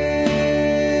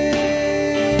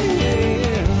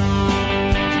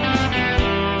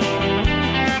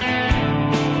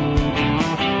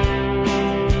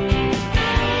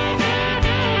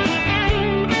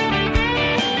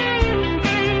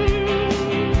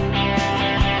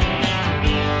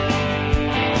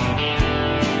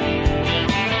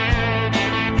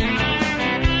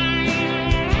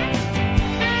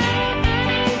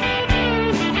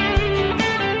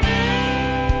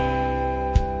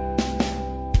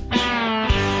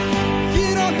 You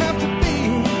don't have to be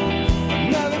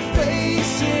another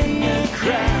face in the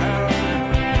crowd.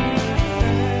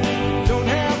 Don't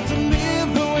have to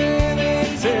live the way they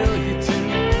tell you to.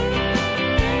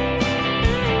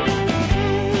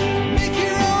 Make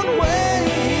your own way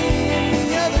and the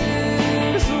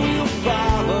others will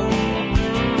follow.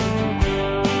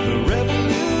 The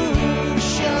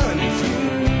revolution is you.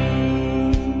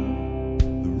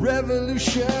 The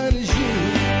revolution is you.